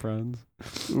Unitarian friends.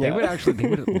 They Yeah.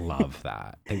 would love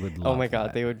that. They would love Oh my God,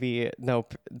 that. they would be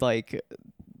like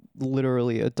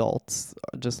literally adults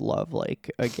just love like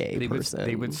a gay person.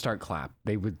 They would start clap.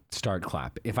 They would start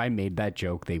clap. If I made that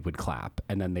joke, they would clap,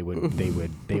 and then they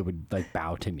would like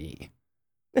bow to me.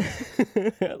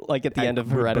 Like at the I end of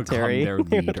would Hereditary. become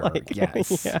their leader. Like,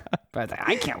 Yes. yeah. But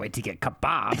I can't wait to get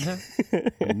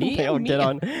kebabbed. Me, They all me- get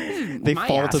on. They my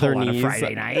fall to their asshole on a knees.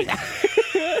 Friday night.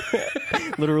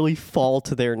 Literally fall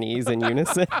to their knees in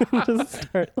unison. Just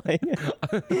start like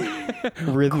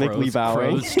rhythmically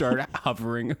bowing. Crows start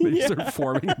hovering. They start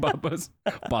forming bubbas.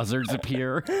 Buzzards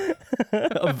appear.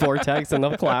 A vortex in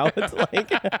the clouds. Like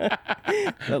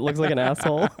that looks like an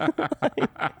asshole.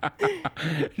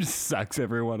 Just sucks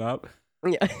everyone up.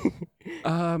 Yeah.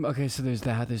 Okay, so there's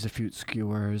that. There's a fruit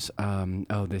skewers.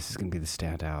 Oh, this is gonna be the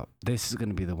standout. This is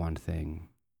gonna be the one thing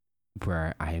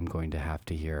where I am going to have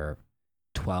to hear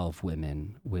 12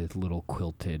 women with little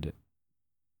quilted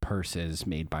purses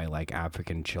made by like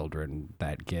African children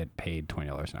that get paid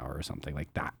 $20 an hour or something.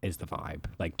 Like that is the vibe.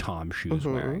 Like Tom shoes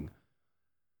Mhm. wearing.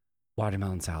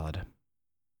 Watermelon salad.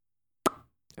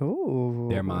 Ooh.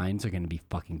 Their minds are gonna be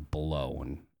fucking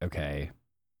blown. Okay.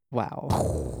 Wow.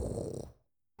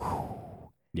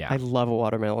 Yeah. I love a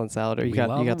watermelon salad. Or you We got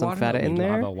love a some feta watermelon- in we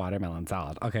there? love a watermelon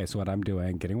salad. Okay, so what I'm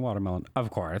doing, getting watermelon, of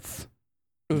course.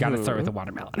 You gotta start with the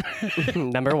watermelon.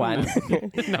 Number one.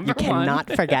 Number You cannot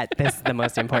forget this is the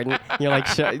most important. You're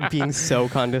like being so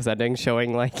condescending,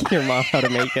 showing like your mom how to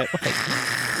make it.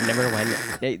 Like, number one.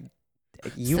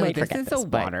 You So might this forget is this, a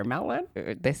but watermelon.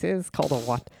 this is called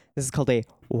This is called a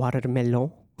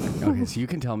watermelon. Okay, so you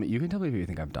can tell me if you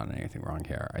think I've done anything wrong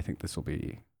here. I think this will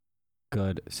be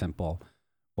good, simple.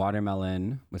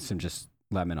 Watermelon with some just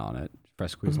lemon on it,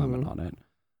 fresh squeezed lemon on it.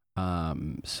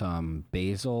 Some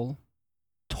basil,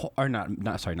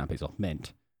 not basil,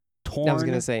 mint. Torn. I was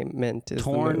gonna say mint is the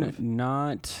torn, move.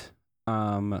 not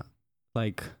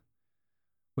like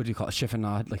what do you call it?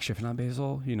 Chiffonade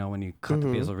basil. You know, when you cut the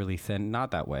basil really thin,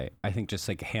 not that way. I think just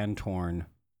like hand torn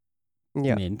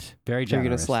Yeah. mint, very So you're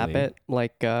generously. gonna slap it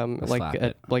like slap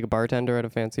it. like a bartender at a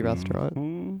fancy restaurant.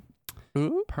 Mhm.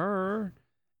 Mm. Purr.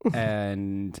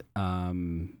 And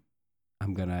I'm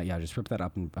gonna just rip that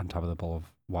up on top of the bowl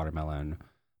of watermelon.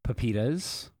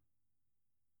 Pepitas,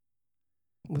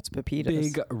 What's pepitas?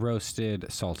 big roasted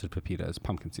salted pepitas,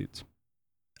 pumpkin seeds.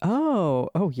 Oh,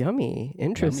 yummy.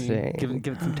 Interesting. Yummy.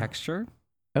 Give it some texture.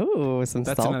 Oh, some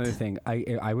That's salt. another thing.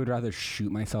 I would rather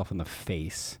shoot myself in the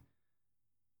face.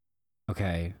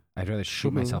 Okay, I'd rather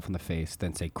shoot myself in the face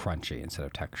than say crunchy instead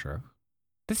of texture.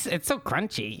 It's so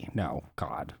crunchy. No,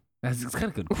 God, it's got a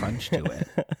good crunch to it.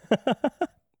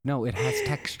 No, it has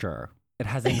texture. It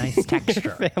has a nice texture.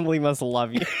 Your family must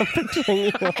love you. I'm picturing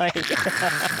you like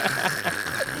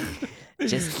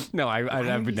just No, I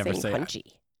would never say. crunchy.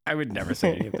 I would never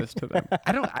say any of this to them.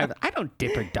 I don't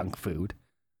dip or dunk food.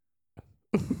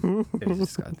 It's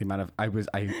just the amount of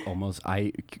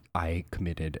I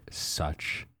committed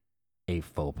such a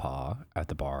faux pas at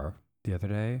the bar the other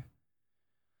day.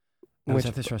 I was Which-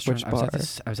 at this restaurant. which I bar?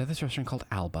 was at this restaurant called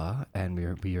Alba, and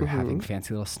we were having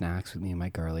fancy little snacks with me and my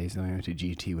girlies. And then we went to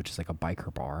GT, which is like a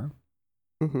biker bar.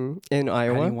 In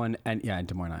Iowa. Anyone and in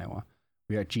Des Moines, Iowa.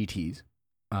 We were at GT's,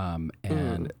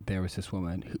 and there was this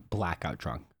woman who blackout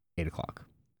drunk, 8:00.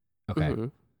 Okay,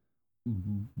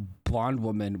 Mhm. blonde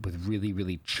woman with really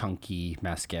really chunky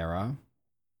mascara.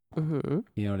 Mhm.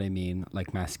 You know what I mean?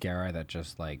 Like mascara that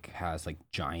just like has like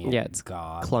giant Yeah, it's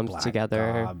gob, clumped black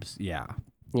together. gobs. Yeah,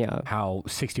 Yeah. how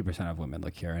 60% of women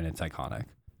look here, and it's iconic.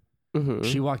 Mhm.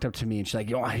 She walked up to me and she's like,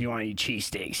 you want to eat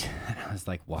cheesesteaks? And I was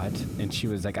like, what? And she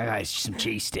was like, I got some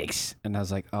cheesesteaks. And I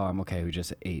was like, oh, I'm okay. We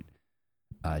just ate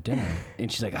dinner. And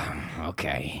she's like,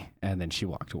 okay. And then she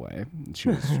walked away. She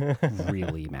was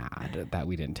really mad that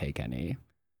we didn't take any.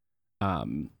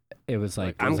 It was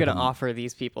like, I'm gonna offer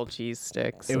these people cheese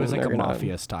sticks. it was and like a they're gonna-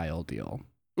 mafia style deal.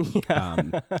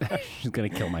 Yeah. She's gonna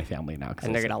kill my family now,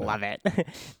 And they're gonna love it.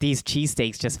 These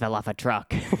cheesesteaks just fell off a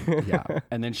truck. Yeah,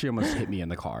 and then she almost hit me in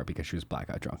the car because she was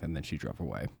blackout drunk, and then she drove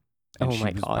away. And Oh she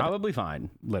my was God. Probably fine.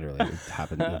 Literally, it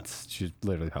happened. She's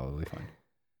literally probably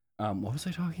fine. What was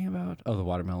I talking about? Oh, the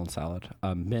watermelon salad.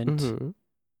 Mint, Mhm.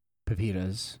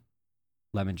 pepitas,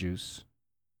 lemon juice,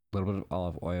 a little bit of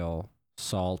olive oil,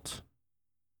 salt,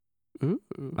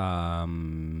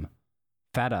 Mm.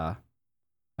 feta.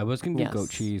 I was gonna do goat Yes.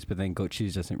 cheese, but then goat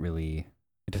cheese doesn't really.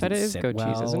 It doesn't Feta is sit goat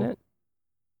cheese, isn't well. it?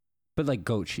 But like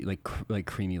goat cheese, like like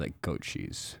creamy, like goat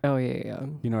cheese. Oh yeah.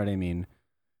 You know what I mean?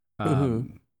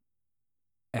 Mhm.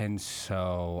 And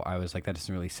so I was like, that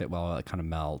doesn't really sit well. It kind of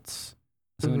melts.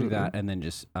 So I'm gonna do that, and then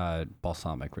just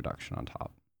balsamic reduction on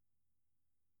top.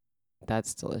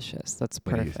 That's delicious. That's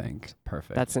What perfect. do you think?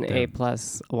 Perfect. That's an Their- A+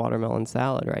 watermelon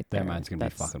salad right there. Their mind's gonna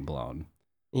That's- be fucking blown.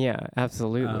 Yeah,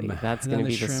 absolutely. That's and then gonna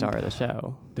the be the star of the shrimp.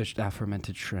 show. That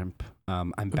fermented shrimp.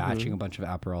 I'm batching Mhm. a bunch of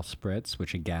Aperol spritz,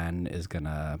 which again is it's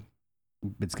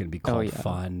gonna be called yeah.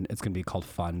 fun. It's gonna be called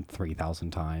fun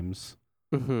 3,000 times.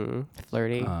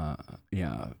 Flirty.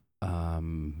 Yeah.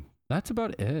 That's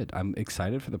about it. I'm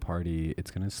excited for the party.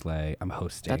 It's gonna slay. I'm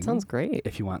hosting. That sounds great.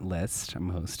 If you want list, I'm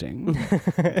hosting.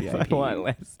 If I want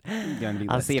list. Gonna be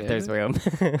I'll see if there's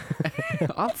listed. room.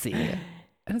 I'll see.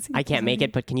 I can't make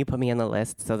it, but can you put me on the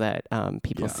list so that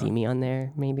people Yeah. see me on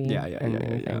there, maybe? Yeah, And then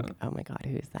they yeah. think, oh my God,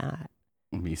 who's that?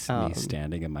 Me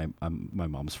standing at my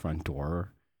mom's front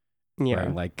door, Yeah.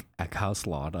 wearing like a house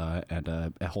Lada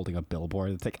and holding a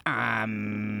billboard that's like,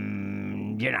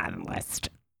 you're not on the list.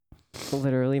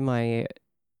 Literally, my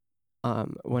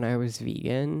when I was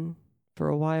vegan for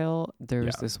a while, there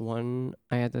was Yeah. this one.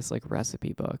 I had this like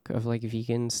recipe book of like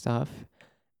vegan stuff,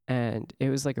 and it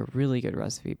was like a really good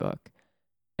recipe book.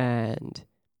 And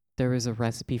there was a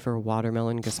recipe for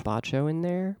watermelon gazpacho in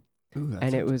there,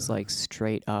 and it was like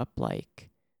straight up like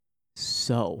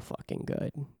so fucking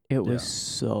good. It was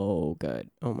Yeah. so good.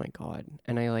 Oh my God.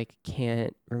 And I like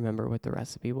can't remember what the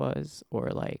recipe was, or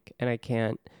like, and I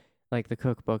can't, like, the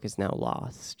cookbook is now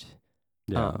lost.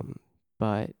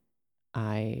 But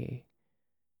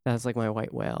that's like my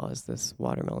white whale, is this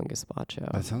watermelon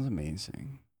gazpacho. That sounds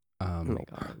amazing. Oh my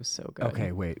God, it was so good.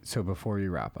 Okay, wait. So before you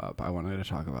wrap up, I wanted to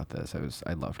talk about this.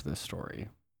 I loved this story.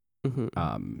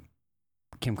 Mhm.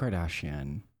 Kim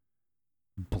Kardashian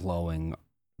blowing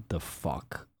the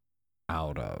fuck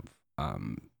out of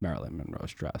Marilyn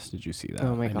Monroe's dress. Did you see that?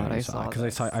 Oh my know God, you I saw because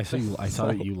this. I saw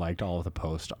that you liked all of the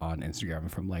posts on Instagram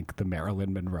from like the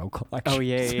Marilyn Monroe collection. Oh,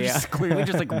 yeah, So yeah, it's clearly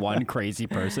just like one crazy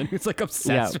person who's like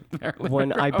obsessed with Marilyn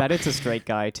Monroe. I bet it's a straight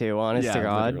guy too, honest Yeah, to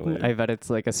God. literally. I bet it's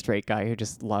like a straight guy who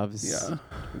just loves Yeah.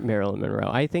 Marilyn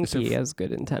Monroe. I think So he f- has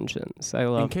good intentions. I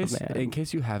love the man. In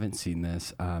case you haven't seen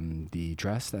this, the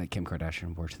dress that Kim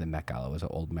Kardashian wore to the Met Gala was an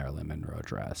old Marilyn Monroe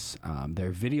dress. There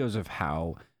are videos of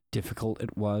how difficult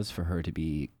it was for her to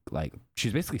be like,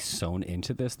 she's basically sewn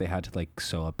into this. They had to like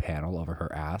sew a panel over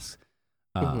her ass.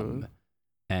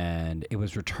 And it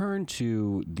was returned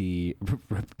to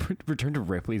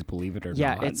Ripley's Believe It or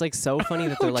Yeah, Not. it's like so funny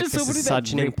that they're like, Just this somebody is that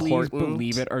such an Ripley's important.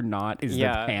 Believe It or Not is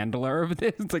Yeah. the handler of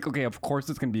this. It's like, okay, of course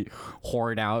it's gonna be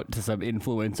hoarded out to some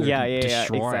influencer Yeah, to yeah, yeah,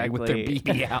 destroy with their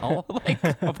exactly. BBL.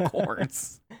 Like, of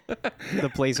course. The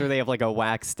place where they have like a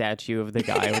wax statue of the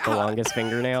guy with the longest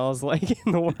fingernails, like,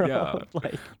 in the world. Yeah.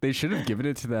 Like, They should have given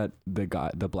it to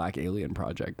the Black Alien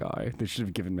Project guy. They should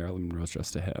have given Marilyn Monroe's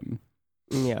dress to him.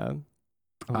 yeah.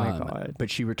 Oh my God. But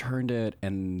she returned it,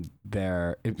 and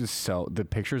it was so, the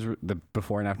pictures, the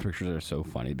before and after pictures are so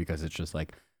funny because it's just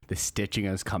like the stitching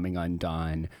is coming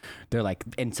undone. They're like,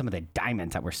 and some of the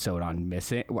diamonds that were sewed on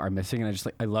are missing. And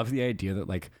I love the idea that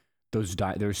like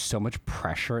there's so much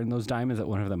pressure in those diamonds that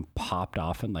one of them popped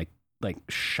off and like like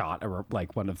shot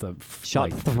like one of the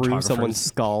Shot like, through someone's photographers.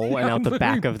 skull and out the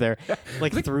back of their,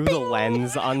 like through the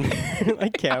lens on their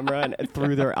like camera and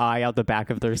through their eye out the back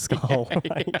of their skull.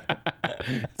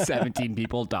 17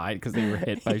 people died because they were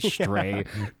hit by stray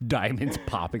diamonds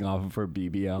popping off of her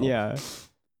BBL. Yeah.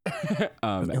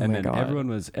 And my then God. everyone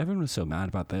was so mad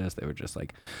about this. They were just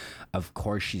like, of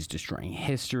course she's destroying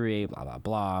history, blah blah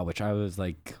blah. Which I was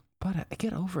like, but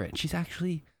get over it. She's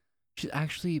actually,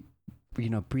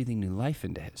 breathing new life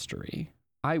into history.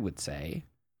 I would say.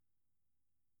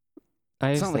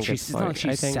 I It's just not like think she's, it's it's not funny. like I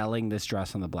she's think, selling this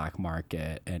dress on the black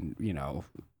market and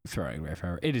throwing it away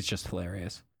forever. It is just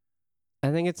hilarious. I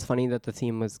think it's funny that the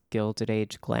theme was Gilded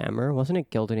Age Glamour. Wasn't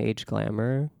it Gilded Age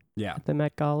Glamour Yeah. at the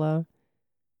Met Gala?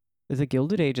 The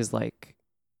Gilded Age is like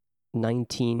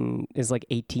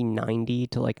 1890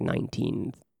 to like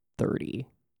 1930.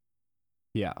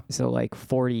 Yeah. So like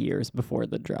 40 years before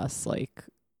the dress like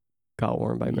got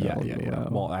worn by Marilyn Monroe.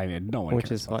 Well, I mean, no one Which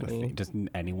cares is about the funny. theme. Does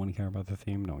anyone care about the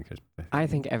theme? No one cares about the theme. I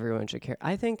think everyone should care.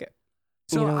 I think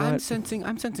So you know I'm what?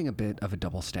 sensing a bit of a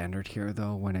double standard here,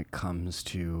 though, when it comes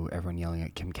to everyone yelling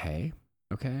at Kim K.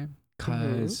 Okay,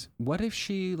 because what if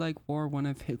she like wore one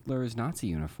of Hitler's Nazi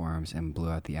uniforms and blew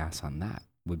out the ass on that?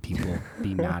 Would people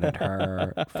be mad at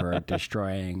her for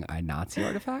destroying a Nazi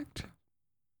artifact?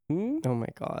 Oh my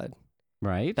god.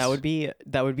 Right. That would be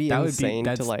insane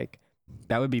to like.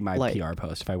 That would be my like- PR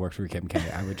post if I worked for Kim K.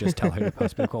 I would just tell her to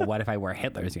post, cool, what if I wore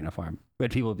Hitler's uniform?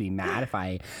 Would people be mad if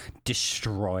I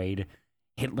destroyed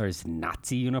Hitler's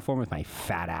Nazi uniform with my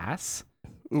fat ass?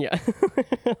 Yeah.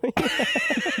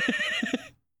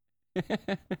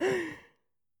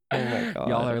 Oh my god.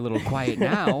 Y'all are a little quiet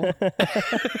now.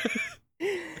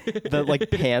 The like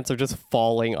pants are just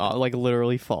falling off, like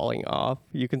literally falling off.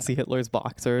 You can see Hitler's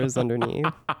boxers underneath.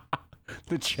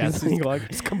 The chest Like, is, like,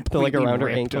 is they're completely like around her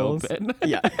ripped ankles. open.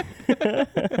 Yeah.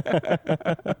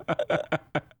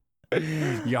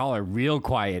 Y'all are real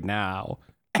quiet now.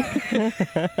 I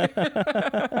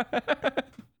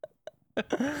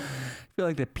feel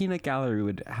like the Peanut Gallery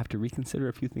would have to reconsider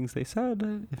a few things they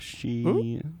said if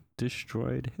she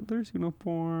destroyed Hitler's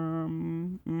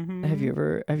uniform. Mhm. Have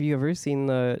you ever seen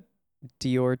the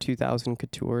Dior 2000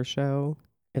 Couture show?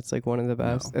 It's like one of the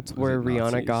best. No. It's Was where it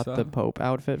Nazi Rihanna got the stuff? Pope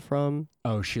outfit from.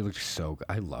 Oh, she looks so good.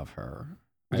 I love her.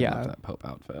 I Yeah. love that Pope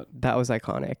outfit. That was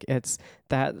iconic.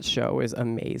 That show is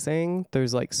amazing.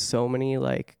 There's like so many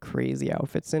like crazy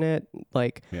outfits in it.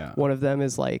 Like Yeah. one of them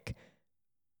is like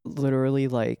literally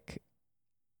like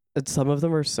some of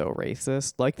them are so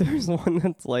racist. Like there's one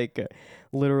that's like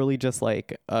literally just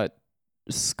like a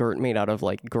skirt made out of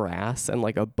like grass and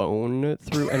like a bone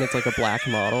through, and it's like a black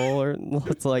model, or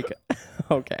it's like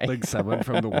okay. Like someone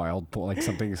from the like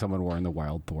something someone wore in the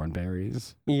Wild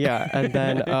Thornberries. Yeah, and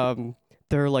then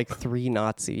there are like 3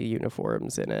 Nazi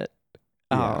uniforms in it.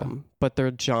 Yeah. But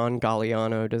they're John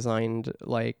Galliano designed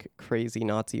like crazy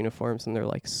Nazi uniforms, and they're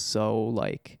like so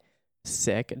like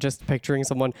sick. Just picturing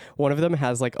one of them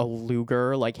has like a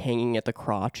Luger like hanging at the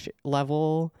crotch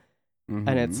level, and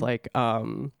it's Mhm. like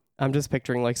I'm just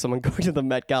picturing like someone going to the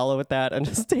Met Gala with that and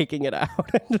just taking it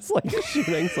out and just like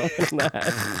shooting someone in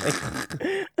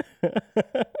the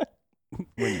head.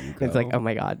 When you It's like, go, oh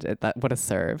my god, that what a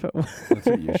serve. that's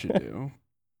what you should do.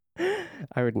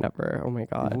 I would never. Oh my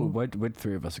god. What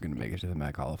 3 of us are going to make it to the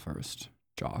Met Gala first?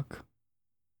 Jock?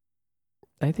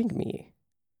 I think me.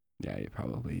 Yeah,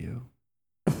 probably you.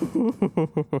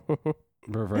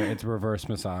 It's reverse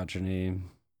misogyny.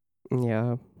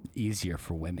 Yeah. Easier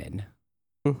for women.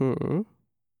 Mm-hmm.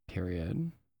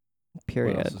 Period.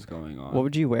 Period. What else is going on? What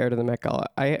would you wear to the Met Gala?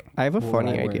 I have a What would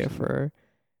funny I wear idea to- for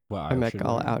Well, a Met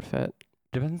Gala outfit.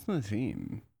 Depends on the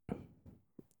theme.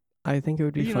 I think it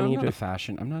would be You know, funny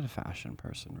I'm not a fashion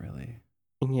person, really.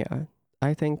 Yeah.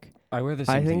 I think I wear the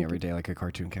I same thing think- every day like a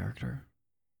cartoon character.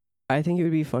 it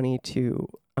would be funny to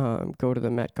go to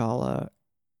the Met Gala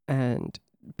and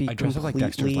be I dress up like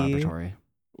Dexter's completely- Laboratory.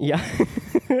 Yeah.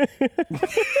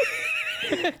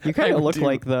 You kind I of look do.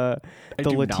 like the I the do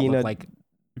not look Latina- like.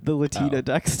 Latina Oh.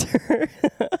 Dexter.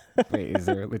 Wait, is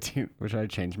there a Latina? Or should I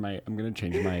change my? I'm gonna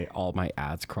change all my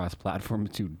ads cross-platform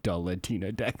to the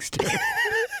Latina Dexter.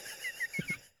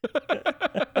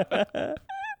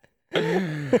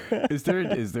 Is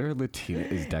there a Latina?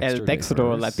 Is Dexter El Dexter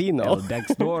diverse? Latino. El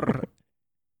Dexter.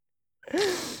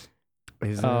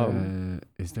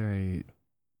 Is there a?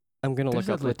 I'm gonna There's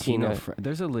look a up Latino. Latina.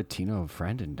 There's a Latino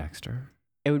friend in Dexter.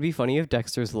 It would be funny if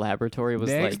Dexter's Laboratory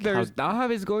was like how, stuff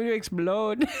is going to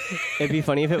explode. it'd be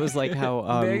funny if it was like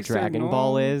how Dexter, Dragon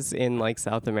Ball no. is in like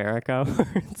South America,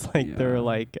 where it's like there are Yeah.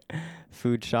 like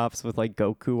food shops with like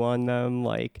Goku on them,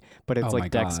 like, but it's Oh my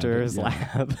like God, Dexter's yeah.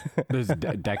 lab. There's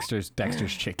Dexter's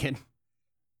chicken.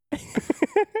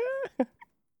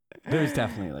 There's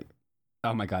definitely like,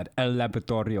 oh my god, El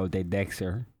Laboratorio de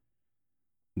Dexter.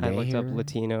 I looked up There-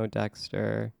 Latino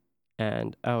Dexter,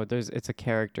 and it's a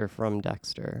character from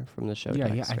Dexter, from the show Yeah,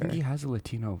 Dexter. I think he has a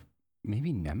Latino,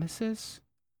 maybe nemesis.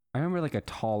 I remember like a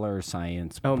taller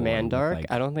science. Oh, boy with, Mandark?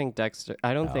 like- I don't think Dexter.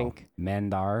 I don't Oh, think.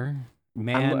 Mandar.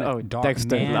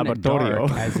 Dexter man Laboratorio.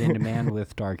 dark, as in man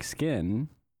with dark skin.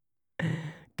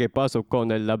 ¿Qué pasó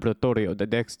con el laboratorio de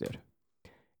Dexter?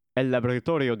 El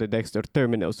laboratorio de Dexter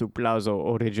terminó su plazo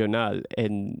original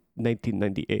en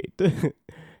 1998,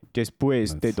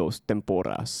 después de That's- 2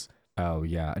 temporadas. Oh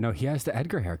yeah, no, he has the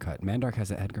Edgar haircut. Mandark has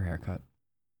the Edgar haircut.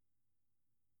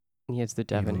 He has the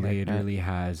Devon he haircut. literally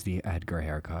has the Edgar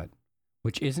haircut,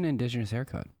 which is an indigenous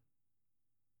haircut.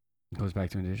 It goes back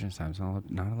to indigenous times. Not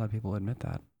a lot of people admit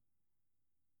that.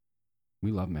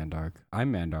 We love Mandark.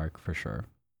 I'm Mandark for sure.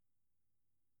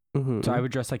 Mhm. So I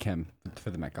would dress like him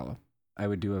for the Met Gala. I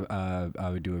would do a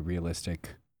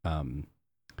realistic,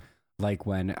 like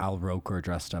when Al Roker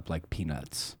dressed up like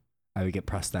Peanuts. I would get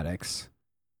prosthetics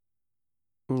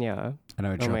Yeah. and I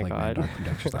would Oh show my up like god. Mandark from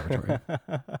Dexter's Laboratory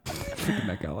for the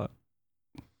Met Gala.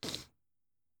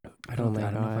 I Oh don't, my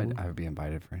I don't know if God. I would be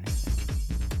invited for anything.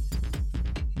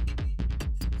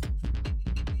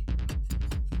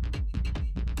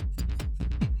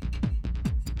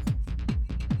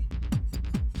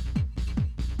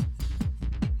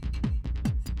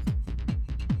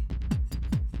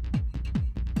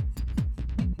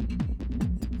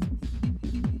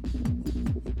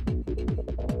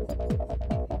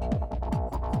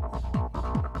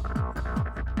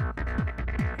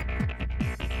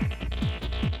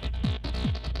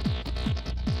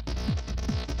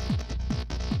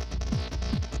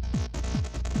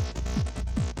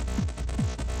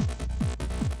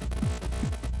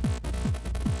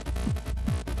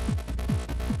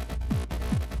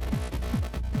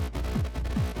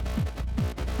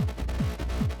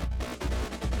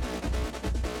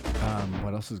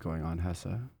 What else is going on,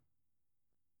 Hessa?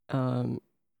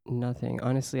 Nothing.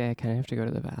 Honestly, I kind of have to go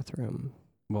to the bathroom.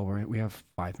 Well, we have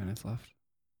 5 minutes left.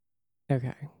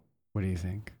 Okay. What do you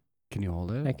think? Can you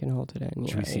hold it? I can hold it in.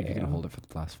 Should we see if you can hold it for the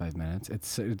last 5 minutes?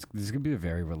 It's this is gonna be a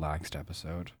very relaxed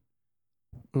episode.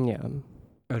 Yeah.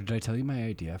 Oh, did I tell you my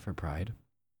idea for Pride?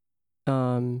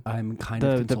 Um, I'm kind The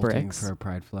of consulting bricks? for a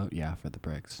Pride float. Yeah, for the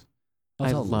bricks.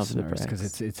 I love the because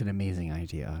bricks. it's an amazing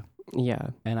idea, yeah.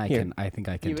 and I Here. think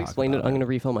I can. You talk explained it. about I'm going to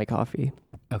refill my coffee.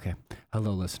 Okay.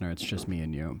 Hello, listener. It's just me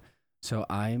and you. So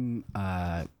I'm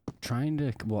trying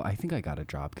to. Well, I think I got a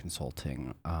job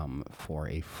consulting for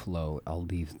a float. I'll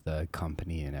leave the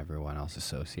company and everyone else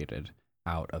associated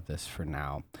out of this for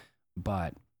now,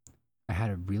 but I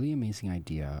had a really amazing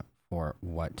idea for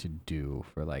what to do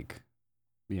for like,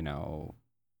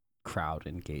 crowd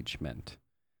engagement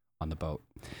on the boat,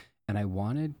 and I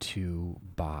want to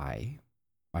buy.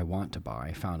 I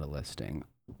found a listing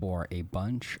for a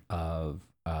bunch of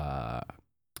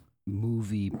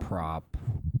movie prop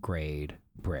grade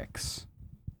bricks,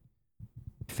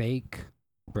 fake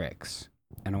bricks,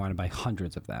 and I want to buy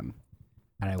hundreds of them,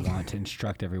 and I want to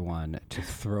instruct everyone to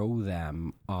throw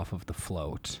them off of the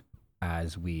float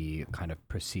as we kind of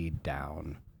proceed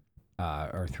down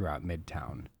or throughout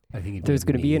Midtown. I think There's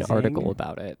going to be an amazing. article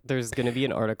about it. There's going to be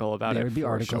an article about There it. would be for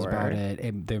articles sure. about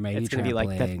it. There may It's be going to be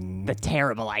like trampling. the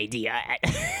terrible idea.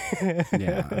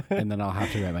 Yeah, and then I'll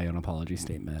have to write my own apology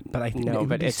statement. But I think it No, would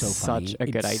but be it's so funny. such a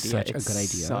good idea. It's such a It's good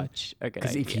idea. Such a good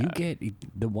Because idea. if you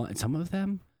get the one, some of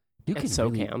them, you can It's so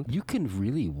really, camp. you can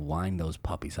really wind those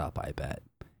puppies up. I bet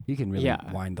you can really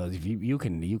Yeah. wind those. If you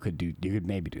could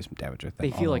maybe do some damage with them.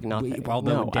 They feel like nothing.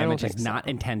 Although No, I don't damage think is not so.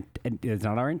 intent. It's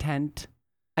not our intent.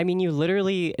 I mean, you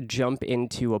literally jump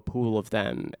into a pool of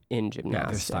them in Yeah,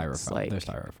 gymnastics. they're styrofoam. Like, They're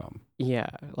styrofoam. yeah,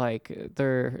 like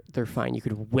they're fine. You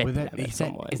could whip Would them that, at is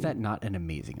someone. that not an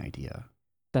amazing idea?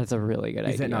 That's a really good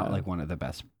Is idea. that not like one of the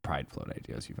best Pride float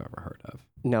ideas you've ever heard of?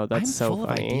 No, that's I'm so full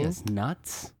funny. of ideas.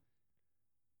 Nuts.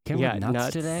 Came Yeah, with nuts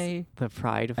nuts. today. The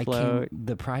Pride I float.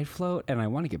 the Pride float, and I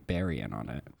want to get Barry in on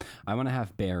it. I want to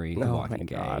have Barry, the Oh walking my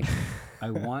gay. God. I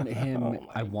want him. Oh my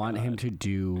I want him God. to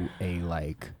do a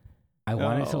like. I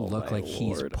want it to Oh look my like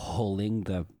he's Lord. pulling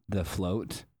the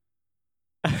float.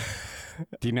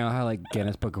 Do you know how like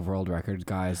Guinness Book of World Records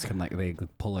guys can like they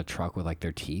pull a truck with like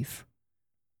their teeth?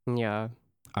 Yeah.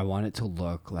 I want it to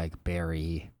look like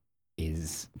Barry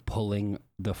is pulling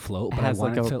the float, but Has I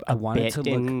want like it a, to. I want it bit to look.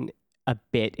 in a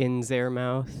bit in their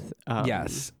mouth.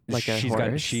 Yes, like a she's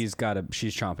horse. she's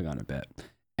chomping on a bit,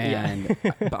 Yeah. and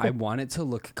but I want it to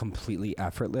look completely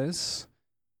effortless,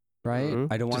 right? Mhm.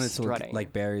 I don't want it Just to look strutting.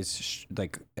 like Barry's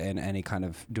like in any kind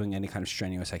of doing any kind of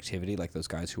strenuous activity, like those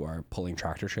guys who are pulling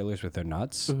tractor trailers with their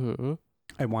nuts. Mm-hmm.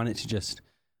 I want it to just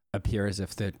appear as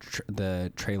if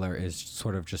the trailer is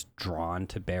sort of just drawn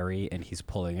to Barry, and he's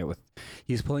pulling it with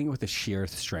the sheer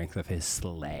strength of his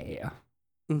sleigh.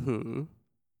 Mm-hmm.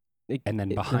 And then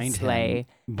the behind sleigh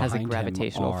him, has a behind him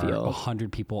gravitational are field.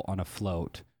 100 people on a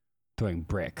float throwing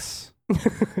bricks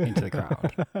into the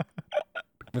crowd.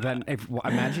 But then,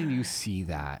 imagine you see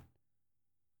that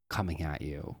coming at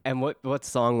you. And what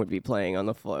song would be playing on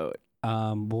the float?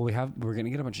 Well, we're gonna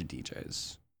get a bunch of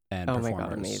DJs and Oh performers. my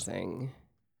god, amazing!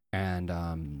 And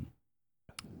I'm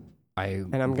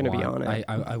gonna be on it.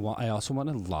 I also want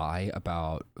to lie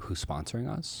about who's sponsoring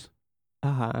us.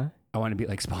 Uh-huh. I want to be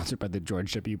like sponsored by the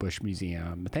George W. Bush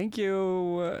Museum. Thank you.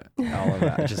 All of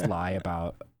that. Just lie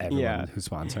about everyone Yeah. who's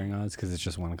sponsoring us because it's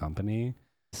just one company.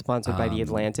 Sponsored by the Um,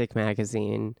 Atlantic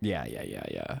magazine.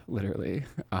 Yeah. Literally.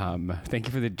 Thank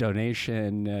you for the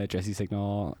donation, Jesse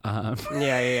Signal.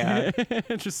 Yeah.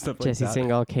 Just stuff like Jesse that.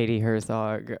 Singal, Katie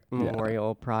Herzog,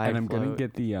 Memorial Pride. And I'm gonna float.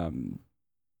 get the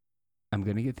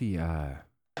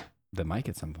mic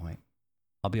at some point.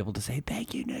 I'll be able to say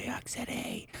thank you, New York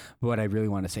City. But what I really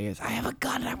want to say is I have a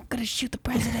gun and I'm gonna shoot the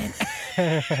president.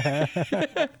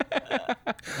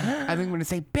 I'm going to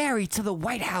say Barry to the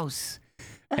White House,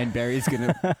 and Barry's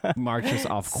gonna march us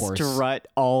off course. Strut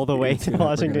all the way It's to gonna- we're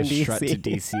Washington, gonna strut to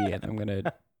D.C. DC, and I'm gonna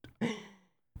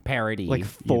parody. Like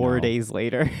 4 days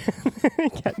later.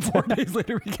 4 days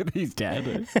later, we get he's dead.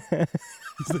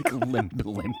 He's like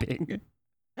limping.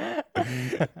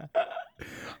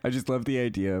 I just love the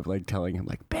idea of like telling him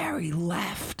like Barry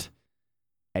left,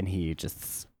 and he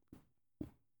just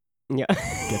Yeah.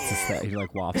 gets his he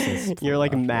like wafts his. You're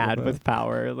like left a mad little with bit.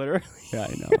 power, literally. Yeah,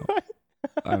 I know.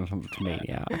 I'm a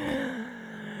maniac.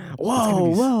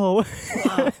 Whoa.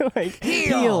 Like,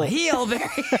 Heel, Barry.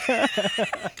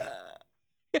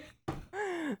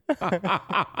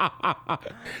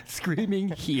 Screaming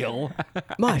heel.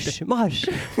 Mush. Much.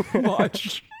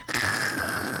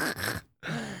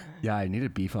 Yeah, I need to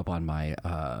beef up on my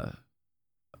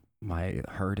my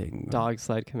herding. Dog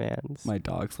sled commands. My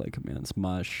dog slay commands.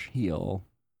 Mush, heel.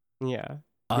 Yeah.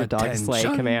 Your dog slay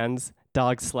Attention. commands.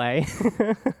 Dog slay.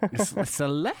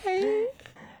 Slay.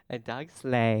 A dog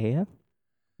slay.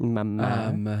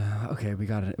 Mama. Okay, we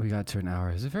got to an hour.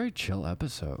 It's a very chill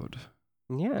episode.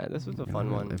 Yeah, this was a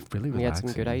fun one. It's really We had some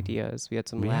good relaxing. ideas. We had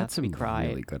some We had laughs. some We cried.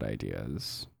 really good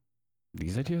ideas.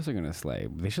 These ideas are gonna slay.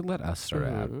 They should let us start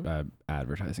an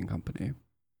advertising company.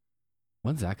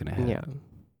 When's that gonna hit? Yeah.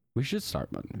 We should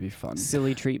start one. It'd be fun.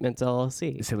 Silly Treatments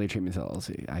LLC. Silly Treatments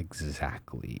LLC.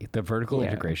 Exactly. The vertical Yeah.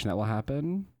 integration that will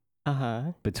happen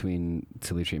Uh-huh. between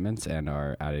Silly Treatments and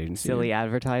our ad agency. Silly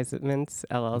Advertisements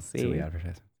LLC. Silly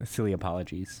advertising. Silly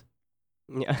apologies.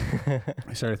 Yeah.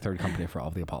 I started a third company for all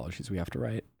of the apologies we have to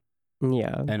write.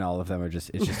 Yeah. And all of them are it's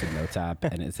just a notes app,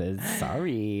 and it says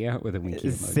sorry with a winky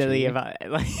emoji. Silly about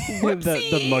like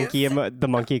the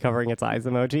monkey covering its eyes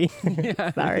emoji.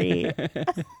 Yeah. Sorry.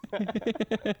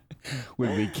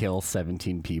 When we kill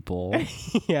 17 people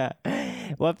with Yeah.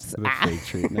 Whoops. a fake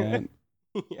treatment.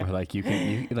 Yeah. Or like you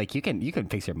can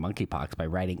fix your monkeypox by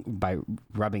rubbing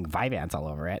Vyvanse all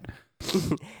over it.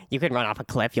 You can run off a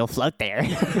cliff. You'll float there.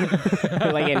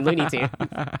 Like in Looney Tunes.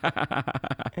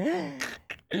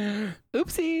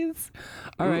 Oopsies.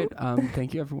 All right.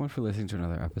 Thank you everyone for listening to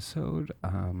another episode.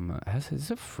 Is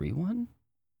this a free one?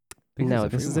 I think No,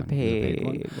 this this is a paid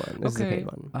one. This is a Okay. paid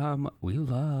one. We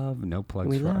love no plugs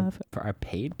We for love- for our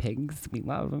paid pigs. We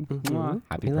love them. Mhm.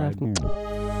 Happy We love Pride. Thank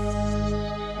you.